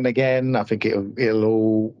down again, I think it'll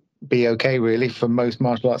all be okay, really, for most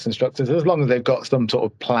martial arts instructors, as long as they've got some sort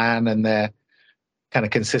of plan and they're kind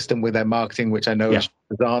of consistent with their marketing, which I know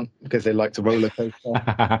instructors aren't because they like to roller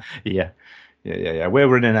coaster. Yeah. We're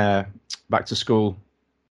running a back to school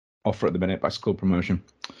offer at the minute, back to school promotion.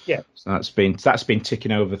 Yeah. So that's been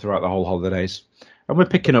ticking over throughout the whole holidays, and we're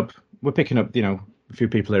picking up, a few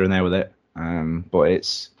people here and there with it. But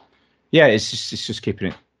it's just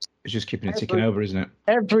keeping it ticking over, isn't it?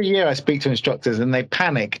 Every year I speak to instructors and they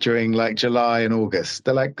panic during July and August.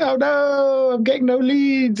 They're like, oh no, I'm getting no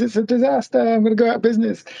leads. It's a disaster. I'm going to go out of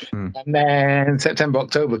business. And then September,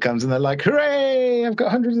 October comes and they're like, hooray, I've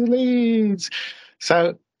got hundreds of leads.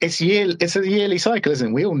 So it's a yearly cycle, isn't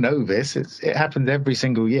it? We all know this. It happens every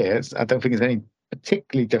single year. I don't think it's any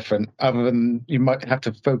particularly different, other than you might have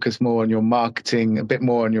to focus more on your marketing, a bit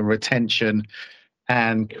more on your retention,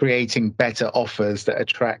 and creating better offers that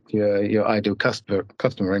attract your ideal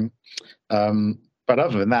customering. But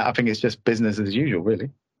other than that, I think it's just business as usual, really.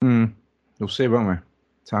 We'll see, won't we?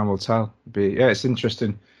 Time will tell. It's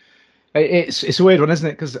interesting. It's a weird one, isn't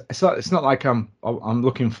it? Because it's not like I'm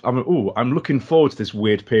looking forward to this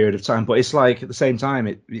weird period of time, but it's like at the same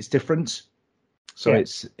time it's different. So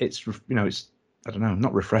it's I don't know,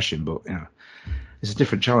 not refreshing, but it's a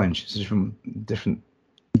different challenge. It's a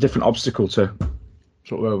different obstacle to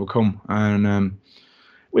sort of overcome, and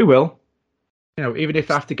we will. Even if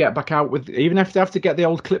I have to get back out even if I have to get the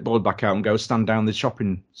old clipboard back out and go stand down the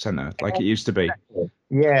shopping centre like it used to be.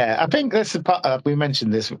 Yeah, I think that's the part. We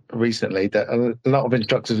mentioned this recently, that a lot of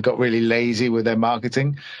instructors have got really lazy with their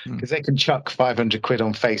marketing because they can chuck 500 quid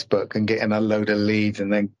on Facebook and get in a load of leads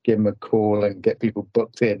and then give them a call and get people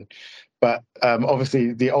booked in. But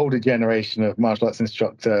obviously, the older generation of martial arts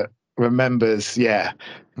instructor remembers,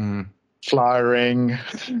 flyering,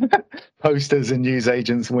 posters in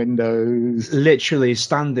newsagents' windows. Literally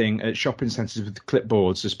standing at shopping centres with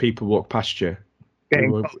clipboards as people walk past you.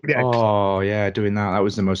 Doing that. That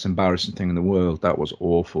was the most embarrassing thing in the world. That was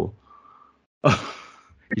awful.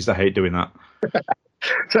 Used to hate doing that.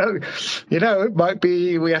 So, it might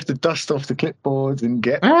be we have to dust off the clipboards and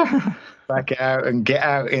get back out and get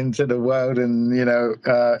out into the world and,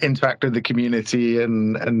 interact with the community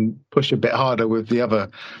and push a bit harder with the other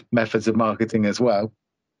methods of marketing as well.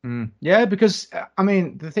 Yeah, because,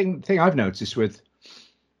 the thing I've noticed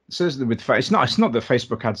certainly with it's not that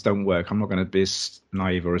Facebook ads don't work. I'm not going to be as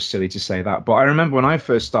naive or as silly to say that. But I remember when I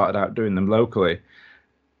first started out doing them locally,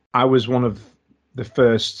 I was one of the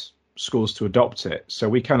first schools to adopt it, so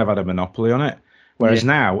we kind of had a monopoly on it, whereas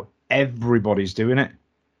now everybody's doing it.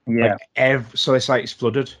 So it's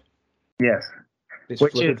flooded. Yes,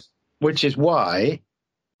 which is why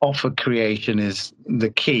offer creation is the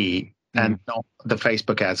key and not the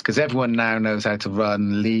Facebook ads, because everyone now knows how to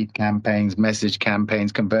run lead campaigns, message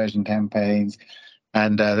campaigns, conversion campaigns,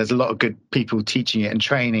 and there's a lot of good people teaching it and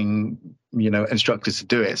training instructors to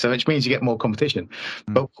do it, so which means you get more competition.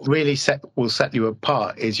 But what really will set you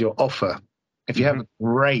apart is your offer. If you have a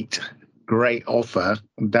great offer,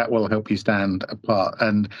 that will help you stand apart.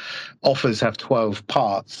 And offers have 12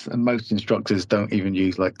 parts, and most instructors don't even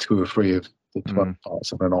use like 2 or 3 of the 12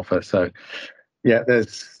 parts of an offer. So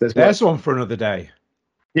there's one for another day.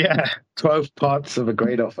 12 parts of a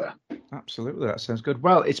great offer. Absolutely, that sounds good.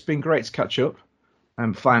 Well, it's been great to catch up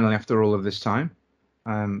finally after all of this time.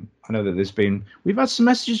 I know that we've had some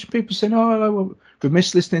messages from people saying, we've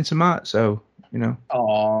missed listening to Matt, so,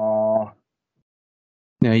 Aww.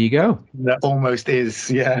 There you go. That almost is,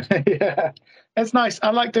 yeah. It's nice. I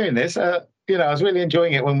like doing this. I was really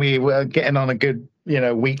enjoying it when we were getting on a good,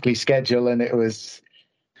 weekly schedule, and it was,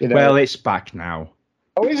 Well, it's back now.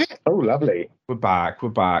 Oh, is it? Oh, lovely. We're back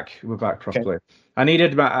properly. Okay. I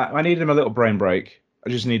needed a little brain break. I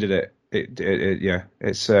just needed it.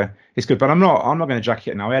 It's good, but I'm not going to jack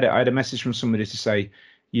it now. I had a message from somebody to say,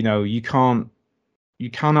 you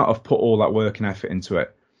cannot have put all that work and effort into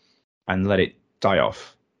it and let it die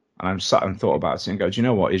off. And I'm sat and thought about it and go, do you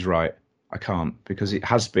know what? He's right. I can't, because there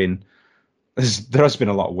has been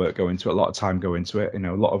a lot of work go into it, a lot of time go into it.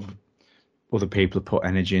 A lot of other people have put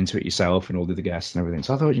energy into it, yourself and all the other guests and everything.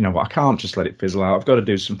 So I thought, I can't just let it fizzle out. I've got to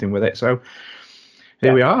do something with it. So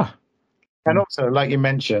here we are. And also, like you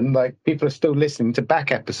mentioned, people are still listening to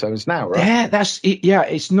back episodes now, right? Yeah,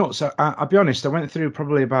 it's nuts. So I'll be honest, I went through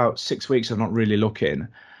probably about 6 weeks of not really looking.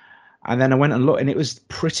 And then I went and looked, and it was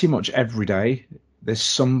pretty much every day. There's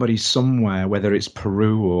somebody somewhere, whether it's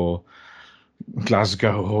Peru or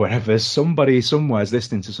Glasgow or whatever, there's somebody somewhere is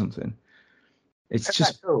listening to something. It's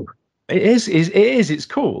just cool. It is. It's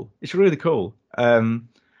cool. It's really cool.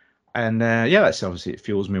 That's obviously, it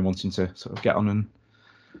fuels me wanting to sort of get on and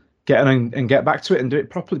get back to it and do it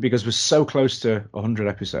properly, because we're so close to 100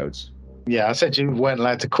 episodes. Yeah, I said you weren't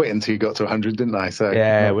allowed to quit until you got to 100, didn't I? So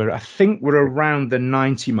yeah, I think we're around the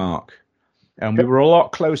 90 mark, and we were a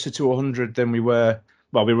lot closer to 100 than we were.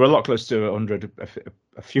 Well, we were a lot closer to 100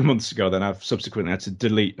 a few months ago. Then I've subsequently had to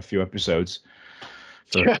delete a few episodes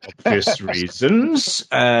for obvious reasons,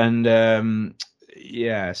 and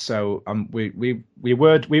so we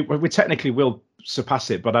technically will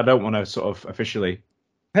surpass it, but I don't want to sort of officially.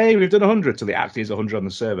 Hey, we've done 100 till it actually is 100 on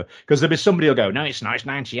the server, because there'll be somebody who'll go, no, it's not, it's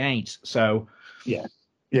 98. So yeah,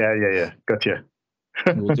 gotcha.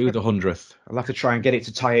 We'll do the 100th. I'll have to try and get it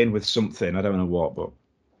to tie in with something. I don't know what, but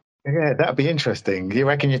yeah, that'd be interesting. You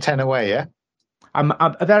reckon you're 10 away? Yeah, I'm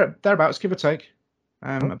thereabouts, give or take.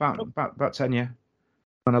 About 10, yeah.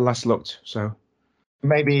 When I last looked, so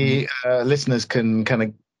maybe listeners can kind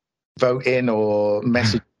of vote in or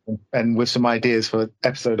message and with some ideas for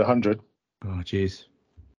episode 100. Oh, jeez.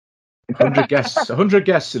 100 guests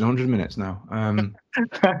in 100 minutes now.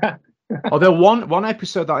 Although one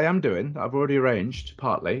episode that I am doing, that I've already arranged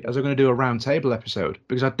partly, is I'm going to do a round table episode,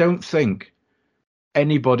 because I don't think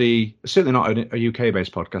anybody, certainly not a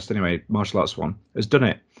UK-based podcast anyway, martial arts one, has done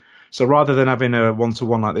it. So rather than having a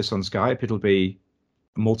one-to-one like this on Skype, it'll be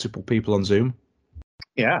multiple people on Zoom.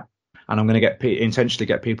 Yeah. And I'm going to intentionally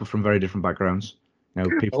get people from very different backgrounds.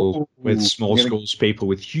 People with small schools, people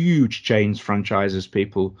with huge chains, franchises,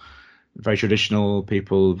 people very traditional,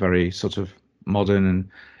 people very sort of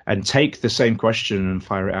modern, and take the same question and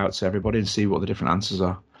fire it out to everybody and see what the different answers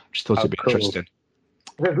are. Just thought it'd be interesting.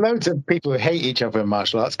 There's loads of people who hate each other in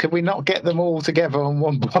martial arts. Could we not get them all together on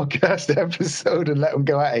one podcast episode and let them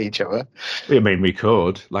go at each other? I mean, we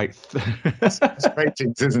could. Like, that's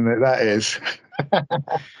ratings, isn't it? That is.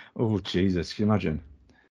 Oh, Jesus! Can you imagine?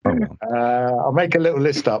 Oh, well. I'll make a little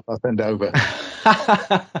list up. I'll send it over.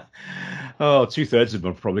 2/3 of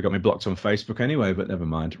them have probably got me blocked on Facebook anyway, but never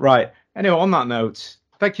mind. Right. Anyway, on that note,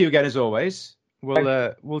 thank you again as always.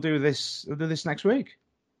 We'll do this. We'll do this next week.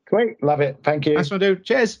 Great, love it. Thank you. Nice one, dude.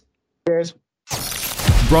 Cheers. Cheers.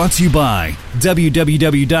 Brought to you by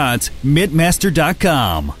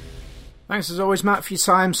www.mitmaster.com. Thanks as always, Matt, for your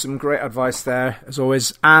time. Some great advice there, as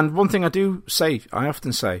always. And one thing I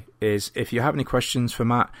often say, is if you have any questions for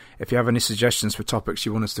Matt, if you have any suggestions for topics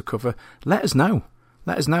you want us to cover, let us know.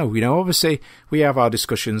 Let us know. You know, obviously, we have our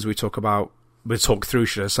discussions. We talk through,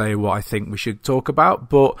 should I say, what I think we should talk about.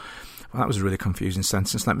 But that was a really confusing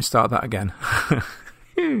sentence. Let me start that again.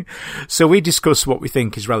 So we discuss what we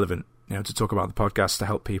think is relevant, you know, to talk about the podcast to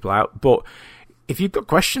help people out. But if you've got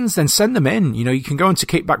questions, then send them in. You know, you can go into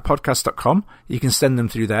kickbackpodcast.com. You can send them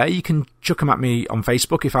through there. You can chuck them at me on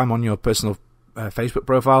Facebook if I'm on your personal Facebook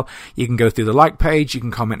profile. You can go through the like page. You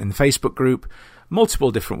can comment in the Facebook group.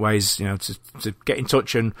 Multiple different ways, you know, to get in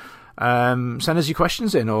touch and send us your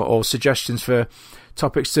questions in or suggestions for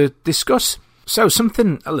topics to discuss. So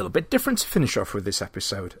something a little bit different to finish off with this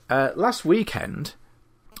episode. Last weekend,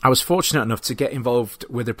 I was fortunate enough to get involved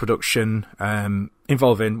with a production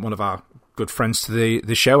involving one of our good friends to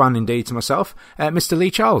the show and indeed to myself, Mr. Lee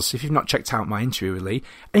Charles. If you've not checked out my interview with Lee,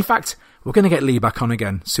 in fact, we're going to get Lee back on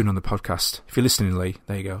again soon on the podcast. If you're listening, Lee,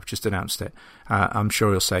 there you go. Just announced it. I'm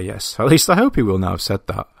sure he'll say yes. At least I hope he will now have said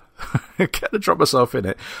that. Get to drop myself in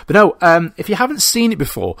it. But no, if you haven't seen it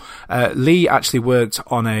before, Lee actually worked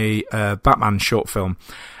on a Batman short film.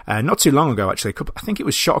 Not too long ago, actually. I think it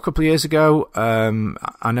was shot a couple of years ago.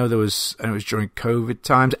 I know it was during COVID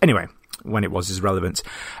times. Anyway, when it was is relevant.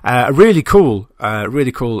 A really cool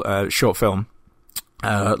short film.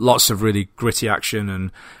 Lots of really gritty action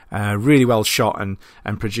and really well shot and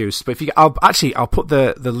produced. But I'll put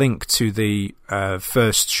the link to the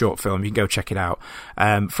first short film. You can go check it out.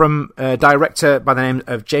 From a director by the name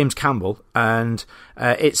of James Campbell, and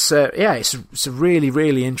it's a really,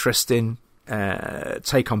 really interesting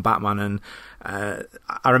take on Batman, and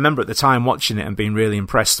I remember at the time watching it and being really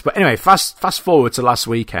impressed. But anyway, fast forward to last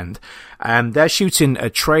weekend, and they're shooting a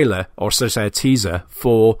trailer, or so to say a teaser,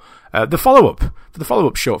 for the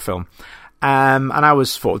follow-up short film. And I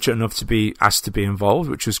was fortunate enough to be asked to be involved,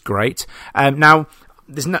 which was great. Now,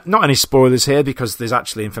 there's not any spoilers here because there's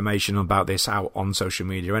actually information about this out on social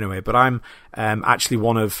media anyway, but I'm actually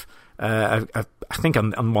one of I think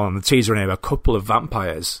I'm one on the teaser anyway, a couple of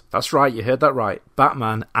vampires. That's right, you heard that right.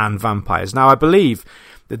 Batman and vampires. Now, I believe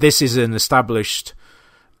that this is an established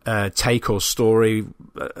take or story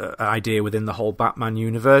idea within the whole Batman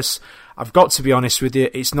universe. I've got to be honest with you,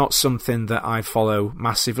 it's not something that I follow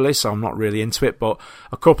massively, so I'm not really into it, but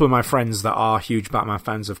a couple of my friends that are huge Batman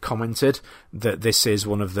fans have commented that this is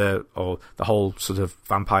one of the whole sort of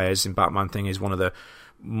vampires in Batman thing is one of the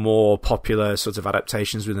more popular sort of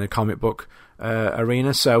adaptations within the comic book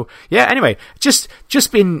arena. So yeah, anyway, just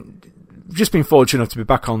been fortunate enough to be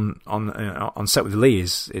back on set with Lee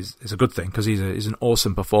is a good thing because he's an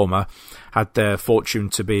awesome performer. Had the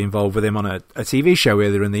fortune to be involved with him on a TV show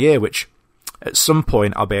earlier in the year, which at some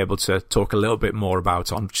point I'll be able to talk a little bit more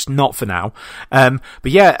about on, just not for now. But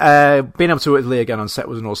yeah, being able to work with Lee again on set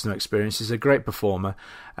was an awesome experience. He's a great performer,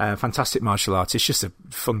 fantastic martial artist, just a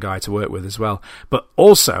fun guy to work with as well. But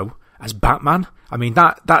also as Batman, I mean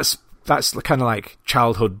that's kind of like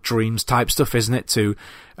childhood dreams type stuff, isn't it? To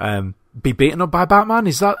be beaten up by Batman?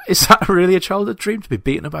 Is that really a childhood dream, to be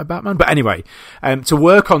beaten up by Batman? But anyway, to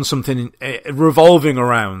work on something revolving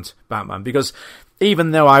around Batman, because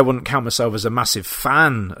even though I wouldn't count myself as a massive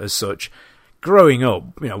fan as such, growing up,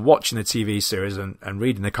 you know, watching the TV series and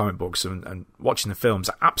reading the comic books and watching the films,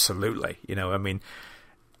 absolutely, you know, I mean,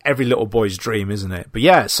 every little boy's dream, isn't it? But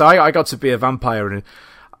yeah, so I got to be a vampire, and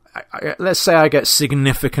let's say I get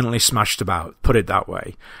significantly smashed about, put it that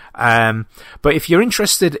way. But if you're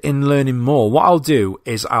interested in learning more, what I'll do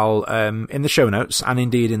is I'll, in the show notes and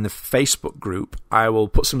indeed in the Facebook group, I will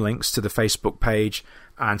put some links to the Facebook page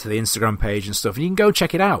and to the Instagram page and stuff, and you can go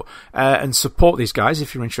check it out and support these guys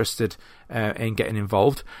if you're interested in getting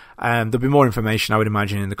involved. There'll be more information, I would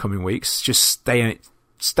imagine, in the coming weeks. Just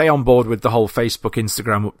stay on board with the whole Facebook,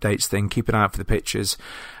 Instagram updates thing. Keep an eye out for the pictures.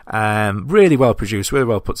 Really well produced, really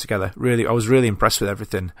well put together. Really, I was really impressed with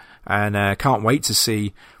everything, and can't wait to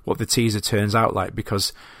see what the teaser turns out like.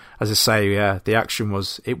 Because, as I say, the action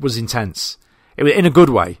was intense. It was in a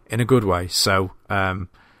good way. So,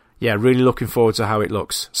 yeah, really looking forward to how it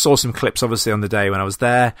looks. Saw some clips, obviously, on the day when I was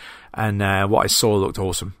there, and what I saw looked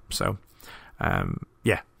awesome. So,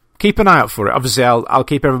 yeah, keep an eye out for it. Obviously, I'll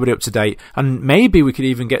keep everybody up to date, and maybe we could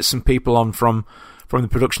even get some people on from the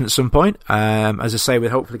production at some point. As I say,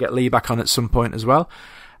 we'll hopefully get Lee back on at some point as well.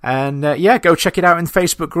 And yeah, go check it out in the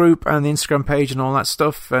Facebook group and the Instagram page and all that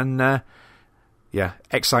stuff. And yeah,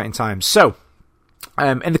 exciting times. So,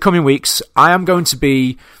 in the coming weeks, I am going to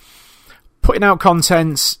be putting out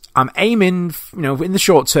content. I'm aiming, in the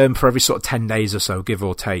short term for every sort of 10 days or so, give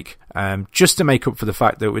or take, just to make up for the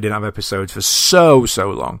fact that we didn't have episodes for so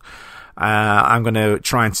long. I'm going to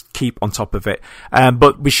try and keep on top of it.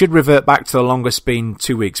 But we should revert back to the longest being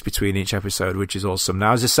 2 weeks between each episode, which is awesome.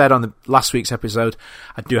 Now, as I said on the last week's episode,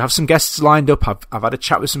 I do have some guests lined up. I've had a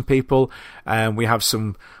chat with some people. We have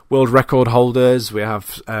some world record holders. We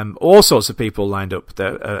have all sorts of people lined up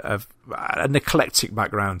that have an eclectic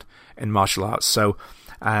background in martial arts. So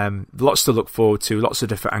lots to look forward to, lots of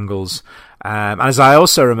different angles. And as I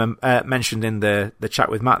also mentioned in the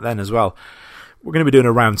chat with Matt then as well, we're going to be doing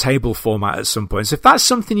a round table format at some point. So if that's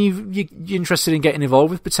something you're interested in getting involved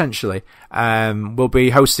with potentially, we'll be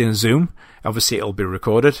hosting a Zoom. Obviously, it'll be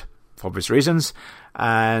recorded for obvious reasons.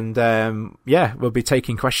 And yeah, we'll be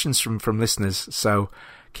taking questions from listeners. So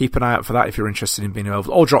keep an eye out for that if you're interested in being involved.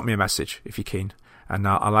 Or drop me a message if you're keen, and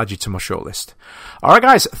I'll add you to my shortlist. All right,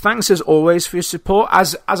 guys, thanks as always for your support.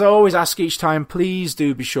 As I always ask each time, please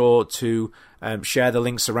do be sure to share the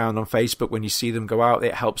links around on Facebook when you see them go out.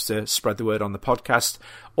 It helps to spread the word on the podcast.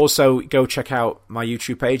 Also, go check out my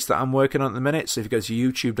YouTube page that I'm working on at the minute. So if you go to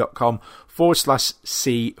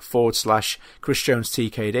youtube.com/C/Chris Jones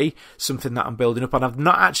TKD, something that I'm building up on. I've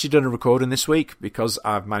not actually done a recording this week because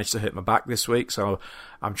I've managed to hurt my back this week. So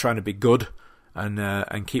I'm trying to be good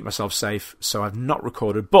and keep myself safe. So I've not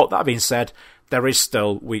recorded. But that being said, there is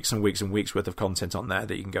still weeks and weeks and weeks worth of content on there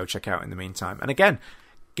that you can go check out in the meantime. And again,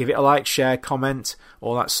 give it a like, share, comment,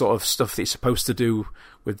 all that sort of stuff that you're supposed to do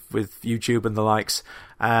with YouTube and the likes.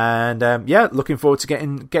 And yeah, looking forward to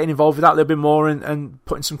getting involved with that a little bit more and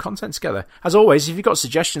putting some content together. As always, if you've got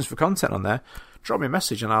suggestions for content on there, drop me a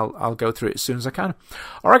message and I'll go through it as soon as I can.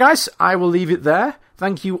 All right, guys, I will leave it there.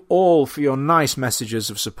 Thank you all for your nice messages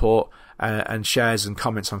of support and shares and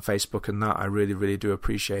comments on Facebook and that. I really, really do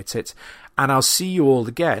appreciate it. And I'll see you all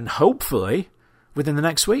again, hopefully, within the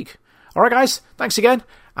next week. All right, guys, thanks again,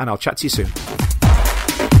 and I'll chat to you soon.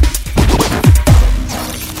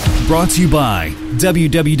 Brought to you by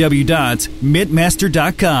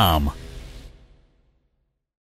www.mitmaster.com.